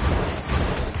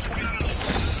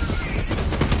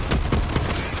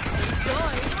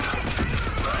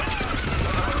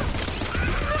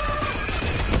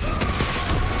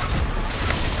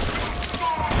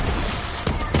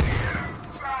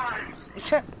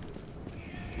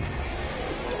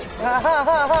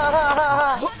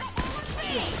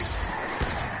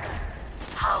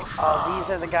 Oh, these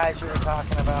are the guys you were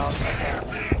talking about. Okay.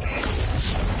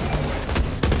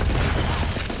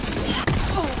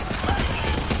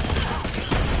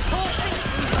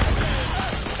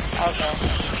 Okay.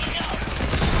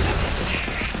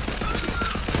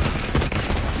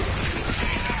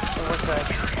 So we're good.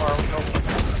 Or we go.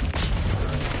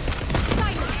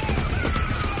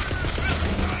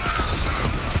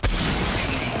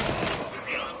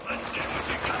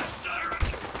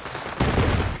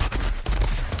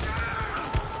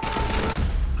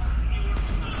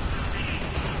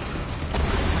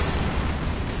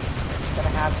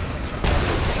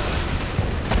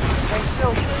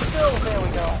 There we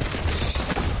go.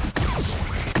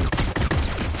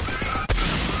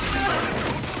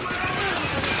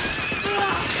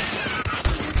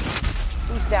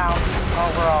 Who's down? Oh,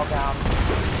 we're all down.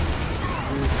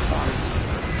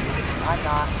 I'm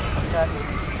not. I'm good.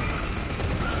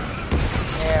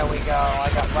 There we go. I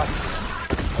got lucky.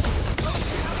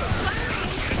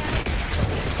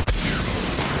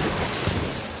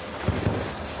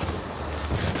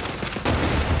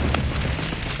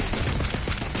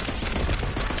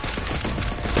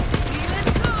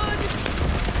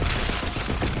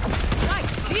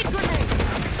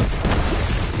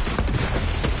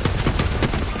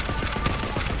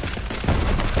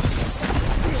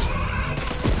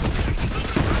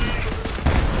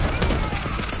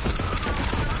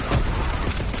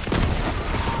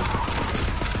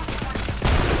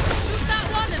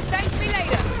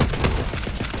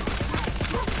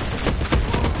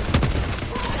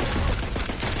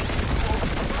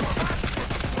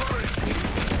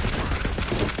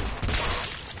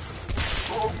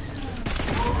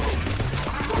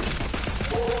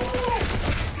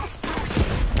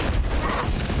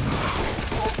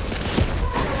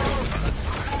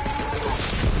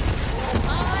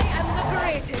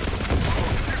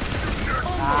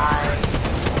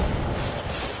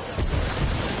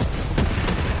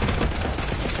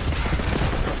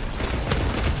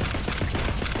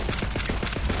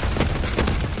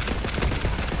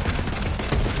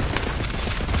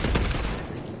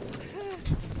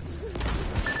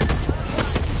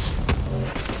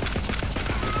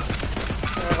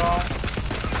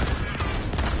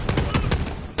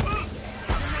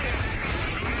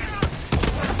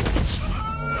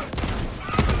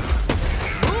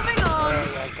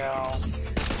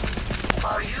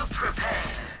 Are you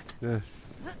prepared? Yes.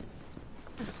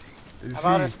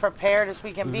 About as prepared as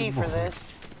we can be for this.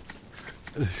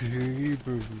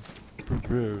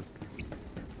 Prepared.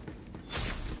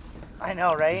 I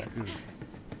know, right?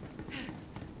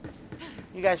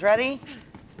 You guys ready?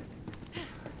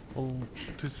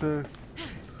 Just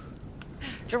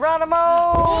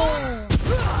Geronimo!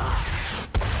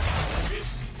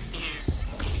 This is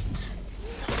it.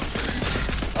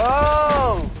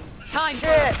 Oh! Time shit.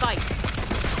 for a fight.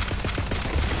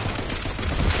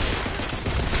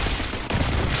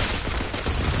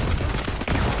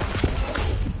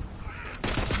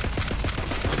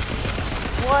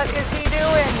 What is he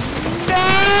doing?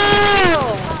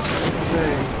 No!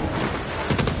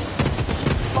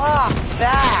 Fuck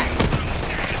that!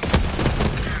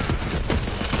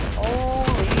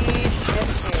 Holy shit.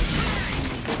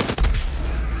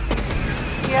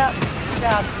 Yep,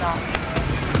 that's not.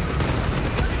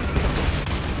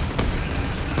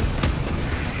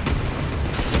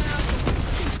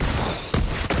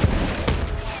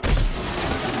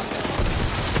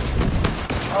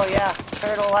 Oh yeah,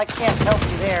 Turtle, I can't help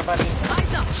you there, buddy.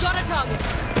 Eyes up, shot a target.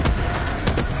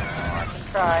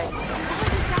 Try.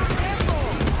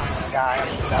 Die.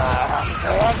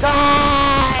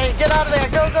 Die! Get out of there!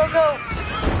 Go, go, go!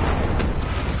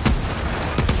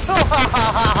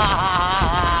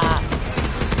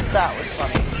 That was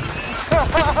funny.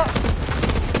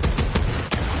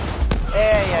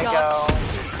 There you go.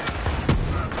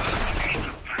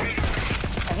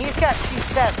 And he's got 2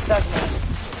 sets, doesn't he?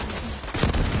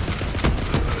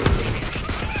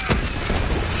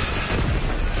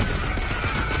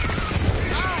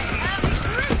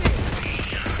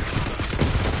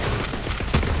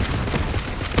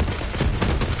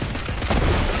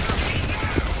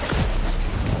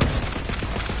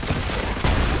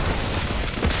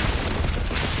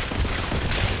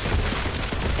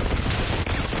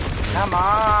 Come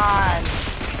on.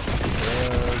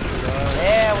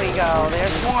 There we go.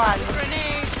 There's one.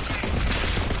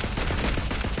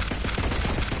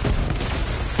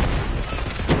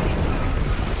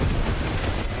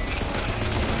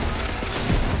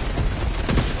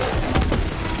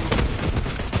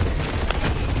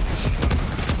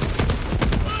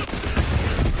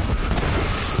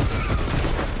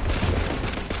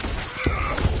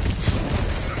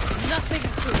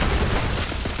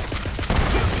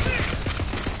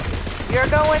 You're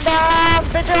going down,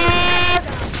 bitches!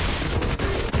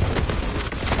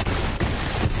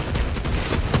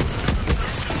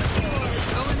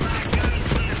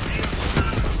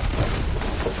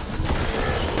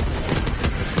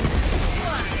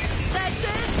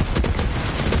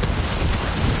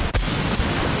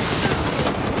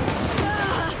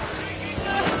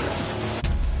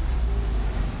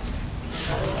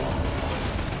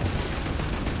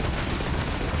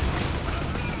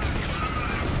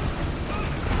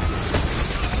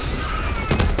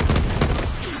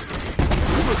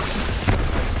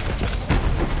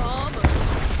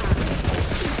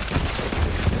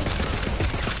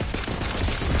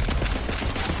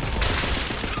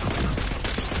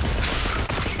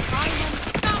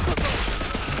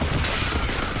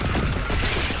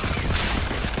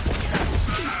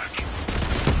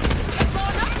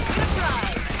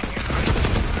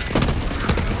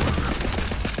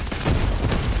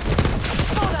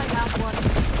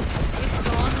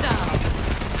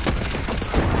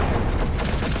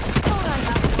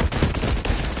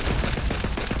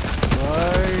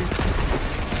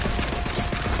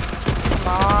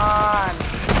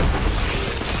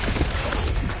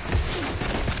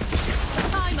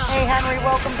 Hey Henry,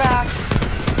 welcome back.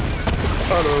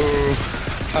 Hello.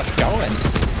 How's it going?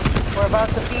 We're about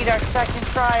to beat our second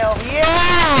trial.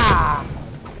 Yeah!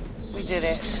 We did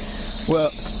it.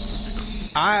 Well,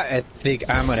 I think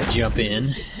I'm gonna jump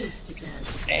in.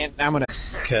 And I'm gonna,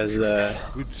 cause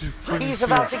he's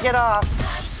about to get off.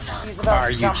 He's about are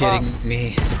to you jump kidding off.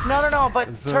 me? No, but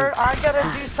I gotta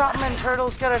do something and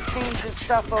Turtle's gotta change his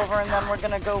stuff over and then we're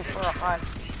gonna go for a hunt.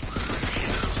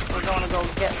 We're gonna go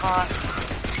get hot.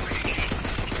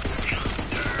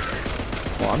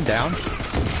 Well, I'm down.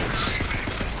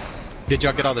 Did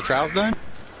y'all get all the trials done?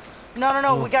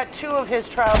 No, we got 2 of his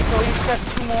trials, so he's got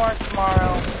 2 more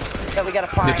tomorrow that we gotta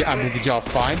find. Did y'all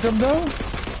find them though?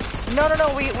 No,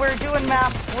 we're doing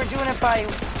map, we're doing it by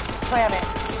planet,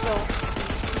 so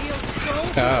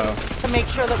to make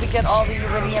sure that we get all the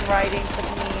Iridian writings that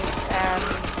we need and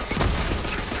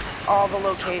all the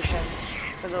locations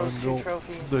for those 2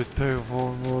 trophies. The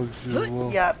Typhon logs as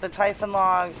well. Yeah, the Typhon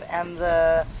logs and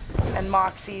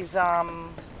Moxie's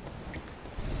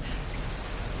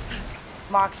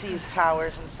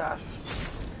towers and stuff.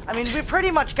 I mean, we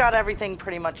pretty much got everything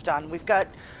pretty much done. We've got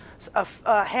a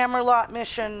Hammerlot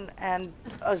mission and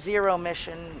a Zero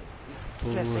mission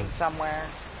missing somewhere.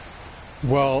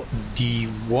 Well, do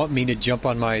you want me to jump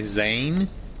on my Zane?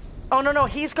 Oh, no,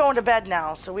 he's going to bed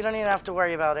now, so we don't even have to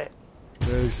worry about it.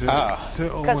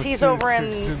 Because he's over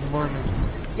in... 6 in the morning.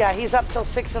 Yeah, he's up till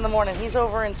 6 in the morning. He's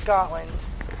over in Scotland,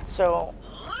 so...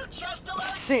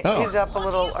 He's up a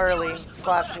little early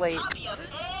 / late.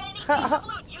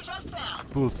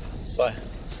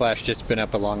 Slash just been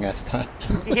up a long ass time.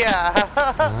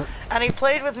 Yeah. And he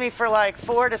played with me for like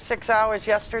 4 to 6 hours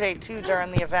yesterday too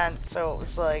during the event, so it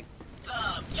was like...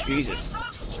 Jesus.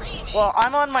 Well,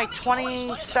 I'm on my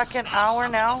 22nd hour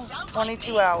now.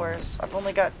 22 hours. I've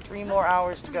only got 3 more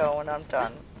hours to go and I'm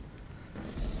done.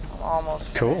 I'm almost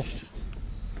finished. Cool.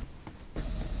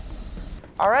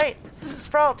 Alright.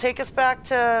 Sprout, take us back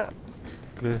to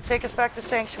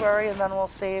Sanctuary and then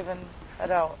we'll save and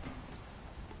head out.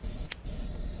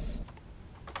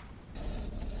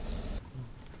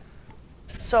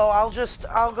 So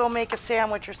I'll go make a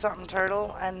sandwich or something,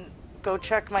 Turtle, and go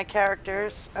check my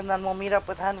characters, and then we'll meet up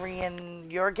with Henry in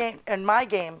your game, in my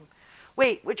game.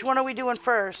 Wait, which one are we doing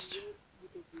first?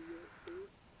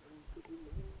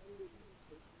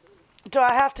 Do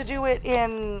I have to do it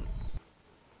in...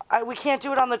 we can't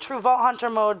do it on the True Vault Hunter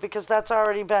mode because that's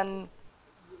already been...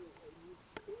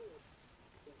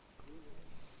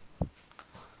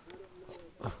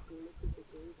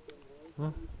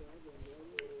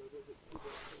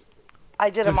 I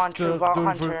did them on True Vault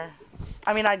Hunter.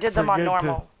 I mean, I did them on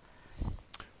normal.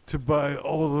 To buy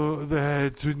all the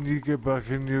heads when you get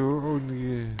back in your own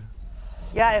game.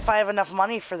 Yeah, if I have enough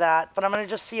money for that. But I'm going to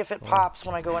just see if it pops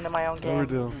when I go into my own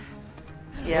game.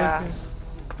 Yeah.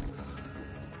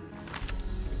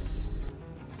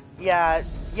 Okay.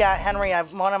 Yeah, Henry,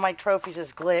 one of my trophies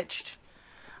is glitched.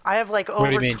 I have like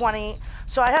over 20...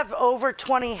 So I have over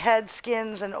 20 head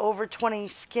skins and over 20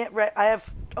 skin... I have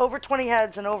over 20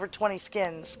 heads and over 20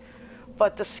 skins.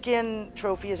 But the skin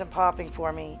trophy isn't popping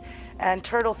for me. And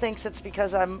Turtle thinks it's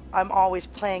because I'm always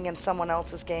playing in someone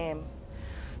else's game.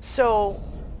 So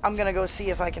I'm going to go see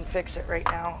if I can fix it right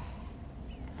now.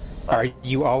 Are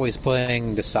you always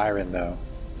playing the Siren, though?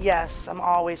 Yes, I'm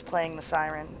always playing the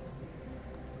Siren.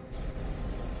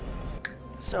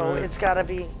 So it's got to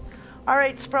be...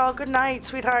 Alright, Sprawl, good night,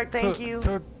 sweetheart. Thank you.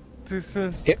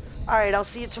 Yep. Alright, I'll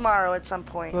see you tomorrow at some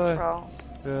point, Sprawl.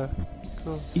 Yeah,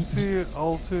 cool. See you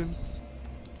all soon.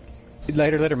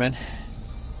 Later, man.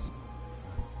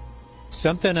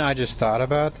 Something I just thought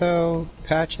about, though,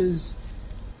 Patches,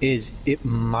 is it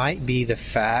might be the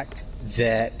fact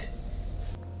that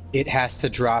it has to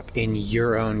drop in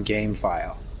your own game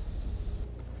file.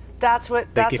 That's what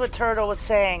Turtle was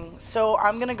saying. So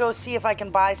I'm gonna go see if I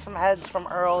can buy some heads from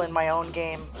Earl in my own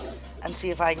game and see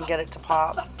if I can get it to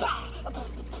pop.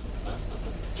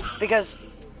 Because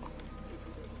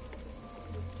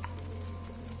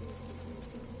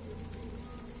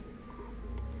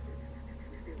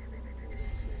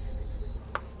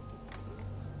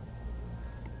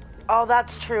oh,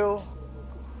 that's true.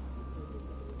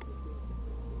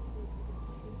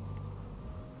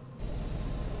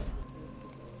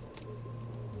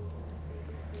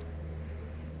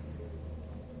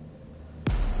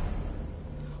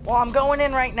 Well, I'm going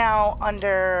in right now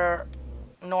under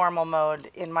normal mode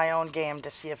in my own game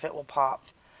to see if it will pop.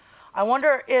 I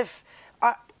wonder if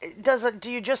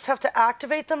do you just have to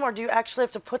activate them, or do you actually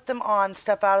have to put them on,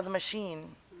 step out of the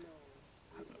machine?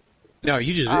 No,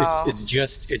 you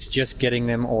just it's just getting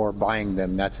them or buying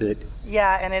them. That's it.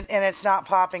 Yeah, and it's not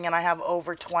popping, and I have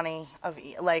over 20 of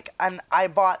and I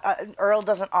bought Earl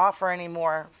doesn't offer any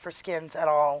more for skins at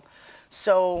all,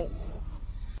 so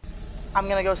I'm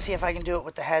gonna go see if I can do it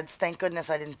with the heads. Thank goodness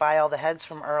I didn't buy all the heads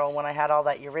from Earl when I had all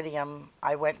that Iridium.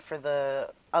 I went for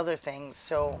the other things,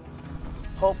 so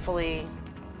hopefully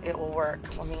it will work.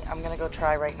 I'm gonna go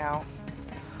try right now.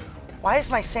 Why is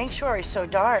my sanctuary so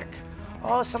dark?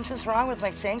 Oh, something's wrong with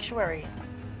my sanctuary.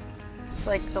 It's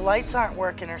like the lights aren't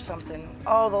working or something.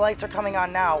 Oh, the lights are coming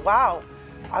on now. Wow.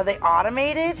 Are they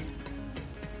automated?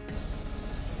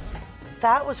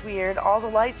 That was weird. All the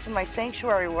lights in my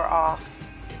sanctuary were off.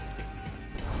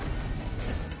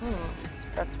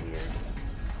 That's weird.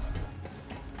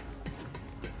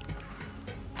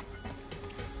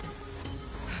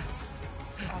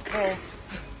 Okay.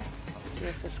 Let's see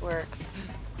if this works.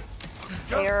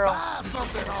 Hey, Earl.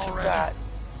 Something already.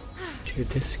 Dude,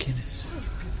 this skin is...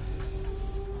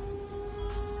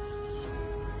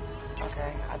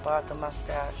 Okay, I bought the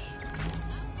mustache.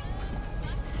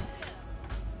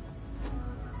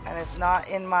 And it's not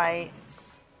in my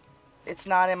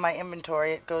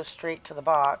inventory. It goes straight to the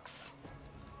box.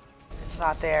 it's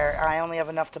not there. I only have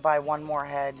enough to buy one more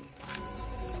head.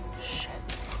 Shit.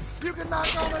 You can knock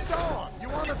on the door. You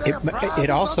want a damn prize It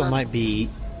or also something? might be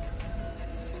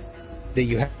that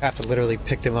you have to literally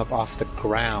pick them up off the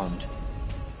ground.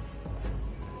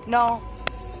 No.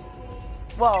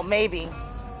 Well, maybe.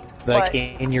 Like But-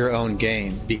 in your own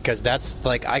game, because that's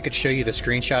like I could show you the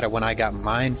screenshot of when I got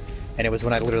mine, and it was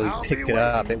when I literally picked it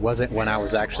up. It wasn't when I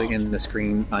was actually in the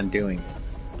screen undoing.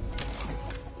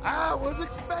 I was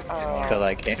expecting you. So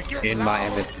like in my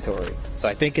inventory. So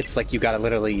I think it's like you got to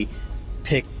literally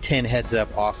pick 10 heads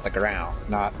up off the ground,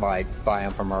 not like buy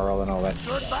them from Earl and all that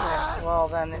stuff. Yeah, well,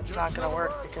 then it's not gonna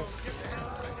work because.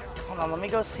 Hold on, let me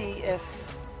go see if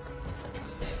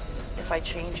I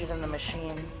change it in the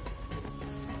machine.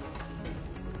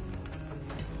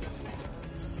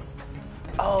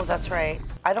 Oh, that's right.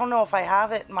 I don't know if I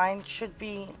have it. Mine should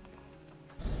be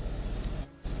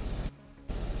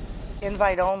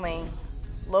invite only,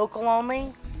 local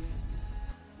only.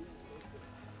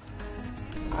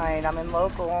 Alright, I'm in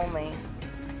local only.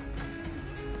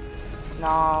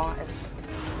 No, it's...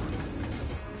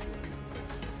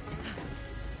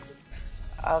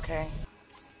 Okay.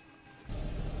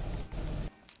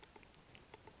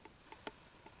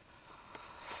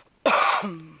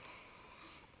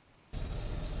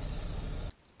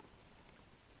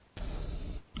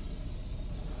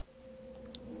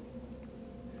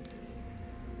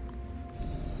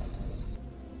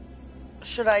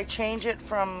 Should I change it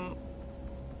from...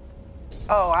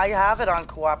 Oh, I have it on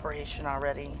cooperation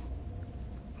already.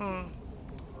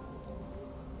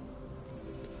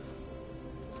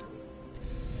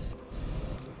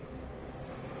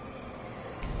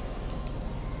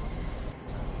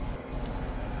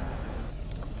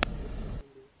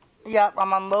 Yep,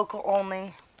 I'm on local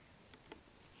only.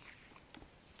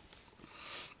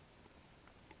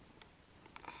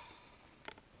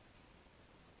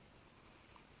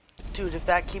 Dude, if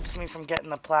that keeps me from getting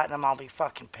the platinum, I'll be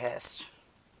fucking pissed.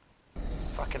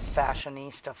 Fucking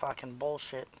fashionista fucking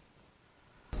bullshit.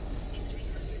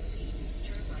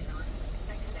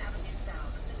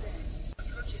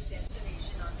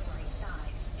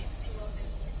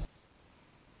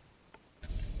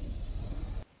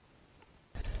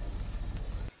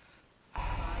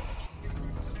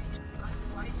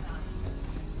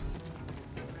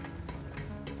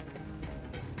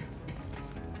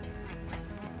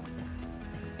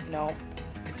 No,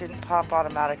 it didn't pop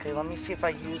automatically. Let me see if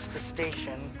I use the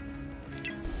station.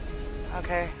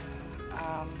 Okay.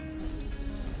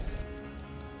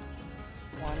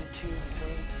 1, 2, 3,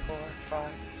 4,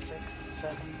 5, 6,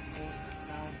 7, 8,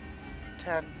 9,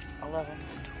 10, 11,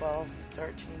 12,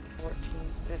 13, 14,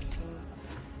 15,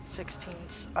 16.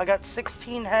 I got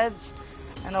 16 heads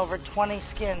and over 20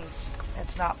 skins.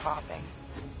 It's not popping.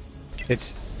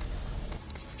 It's...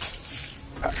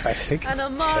 I think An it's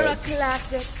Amara heads.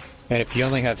 classic. And if you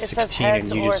only have It says 16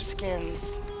 heads and you or just... skins.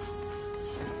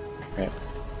 Right.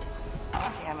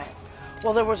 Damn it.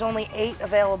 Well, there was only 8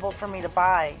 available for me to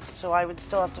buy, so I would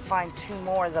still have to find 2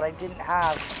 more that I didn't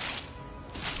have.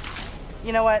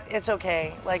 You know what? It's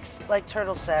okay. Like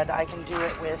Turtle said, I can do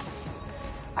it with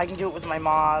my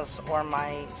Moz or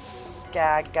my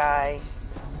Skag guy.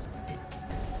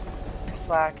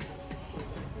 Slack.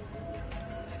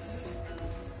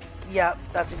 Yep,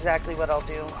 that's exactly what I'll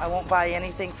do. I won't buy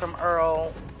anything from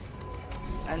Earl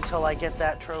until I get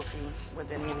that trophy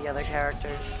with any of the other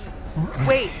characters.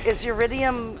 Wait, is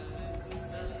Uridium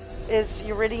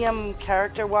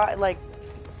character wide, like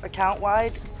account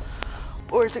wide,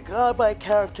 or is it god by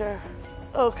character?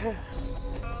 Okay.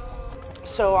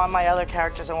 So on my other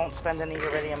characters, I won't spend any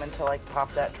Uridium until I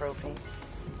pop that trophy.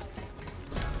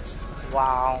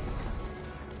 Wow,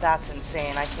 that's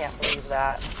insane! I can't believe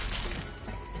that.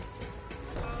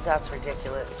 That's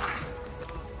ridiculous.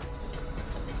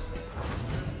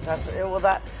 That's well.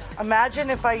 That imagine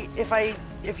if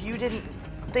you didn't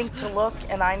think to look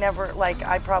and I never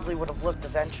I probably would have looked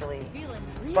eventually,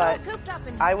 but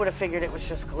I would have figured it was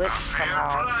just glitched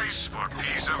somehow. Price for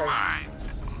peace of mind.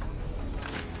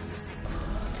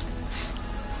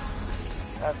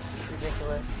 That's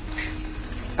ridiculous.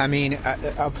 I mean,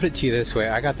 I'll put it to you this way.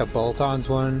 I got the bolt-ons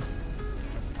one.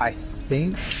 I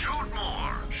think...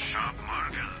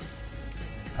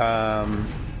 Oh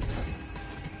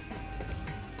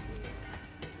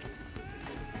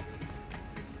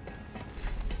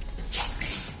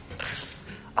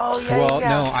yeah. Well, yeah.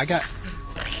 no, I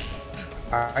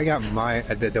got my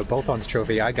the bolt-ons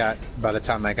trophy. I got by the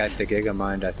time I got the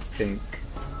Gigamind, I think,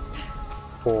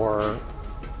 or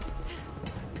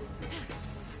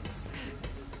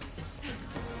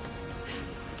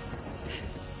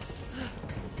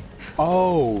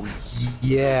oh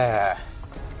yeah.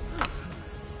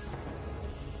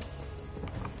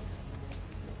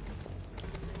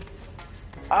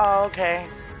 Oh, okay.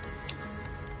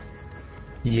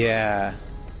 Yeah.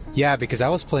 Yeah, because I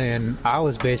was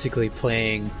basically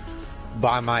playing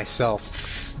by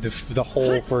myself the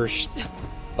whole first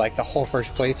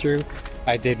playthrough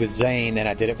I did with Zane, and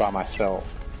I did it by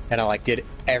myself. And I did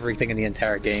everything in the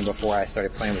entire game before I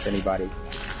started playing with anybody.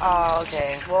 Oh,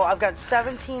 okay. Well, I've got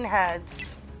 17 heads.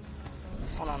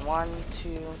 Hold on. 1, 2,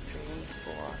 3,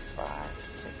 4, 5,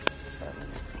 6, 7,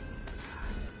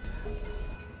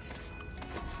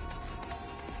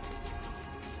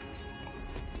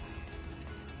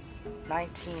 8,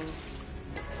 19.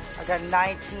 I got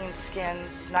 19 skins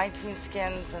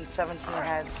and 17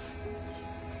 heads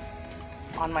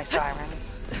on my siren.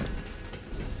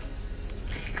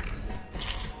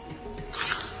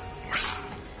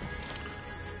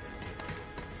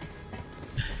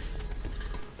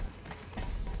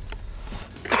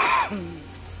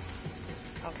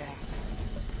 Okay.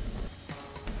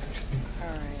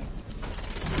 Alright.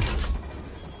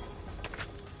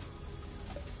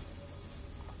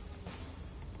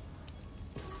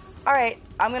 Alright,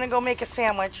 I'm gonna go make a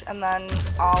sandwich and then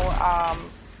I'll,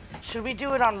 should we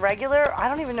do it on regular? I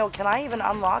don't even know, can I even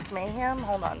unlock Mayhem?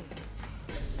 Hold on.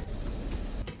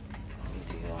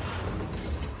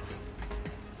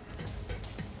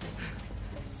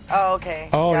 Oh, okay.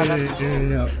 Oh, yeah,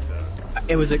 no.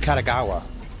 It was at Katagawa.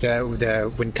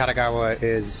 When Katagawa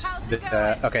is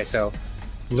okay, so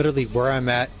literally where I'm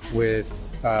at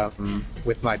with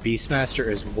my Beastmaster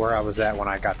is where I was at when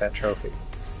I got that trophy.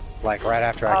 Like right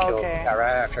after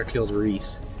I killed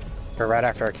Reese, or right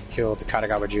after I killed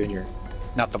Katagawa Jr.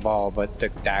 Not the ball, but the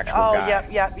actual guy. Oh,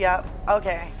 yep.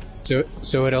 Okay.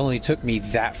 So it only took me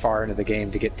that far into the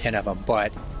game to get 10 of them,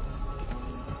 but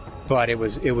it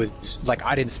was like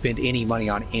I didn't spend any money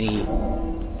on any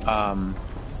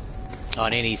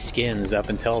skins up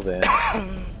until then.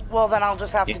 Well, then I'll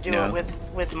just have to do it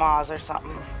with Maz or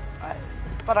something.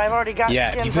 But I've already got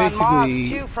skins on Maz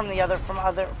too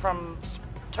from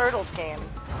Turtle's game.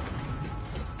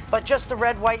 But just the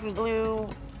red, white, and blue.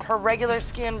 Her regular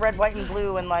skin, red, white, and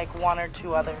blue, and like 1 or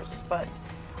 2 others. But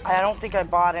I don't think I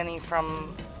bought any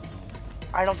from.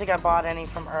 I don't think I bought any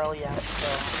from Earl yet.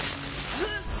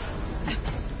 So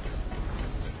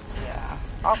yeah,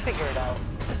 I'll figure it out.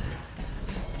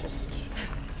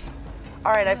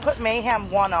 Alright, I put Mayhem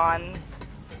 1 on.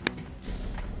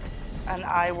 And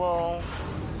I will...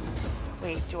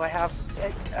 Wait, do I have...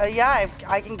 yeah,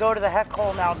 I can go to the heck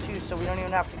hole now too, so we don't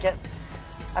even have to get...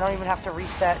 I don't even have to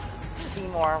reset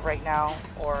Seymour right now,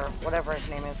 or whatever his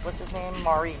name is. What's his name?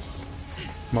 Maurice.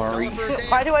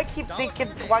 Why do I keep thinking...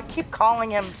 Why I keep calling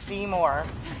him Seymour?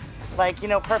 Like, you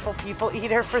know, Purple People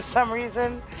Eater for some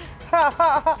reason?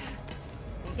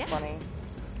 It's funny.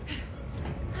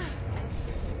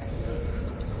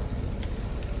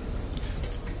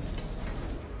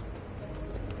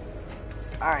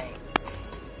 Alright.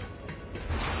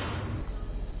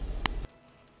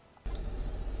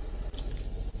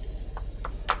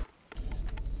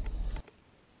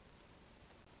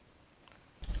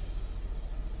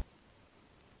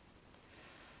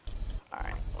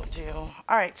 Alright, we'll do...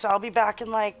 Alright, so I'll be back in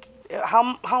like...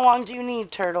 How long do you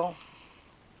need, Turtle?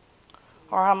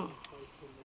 Or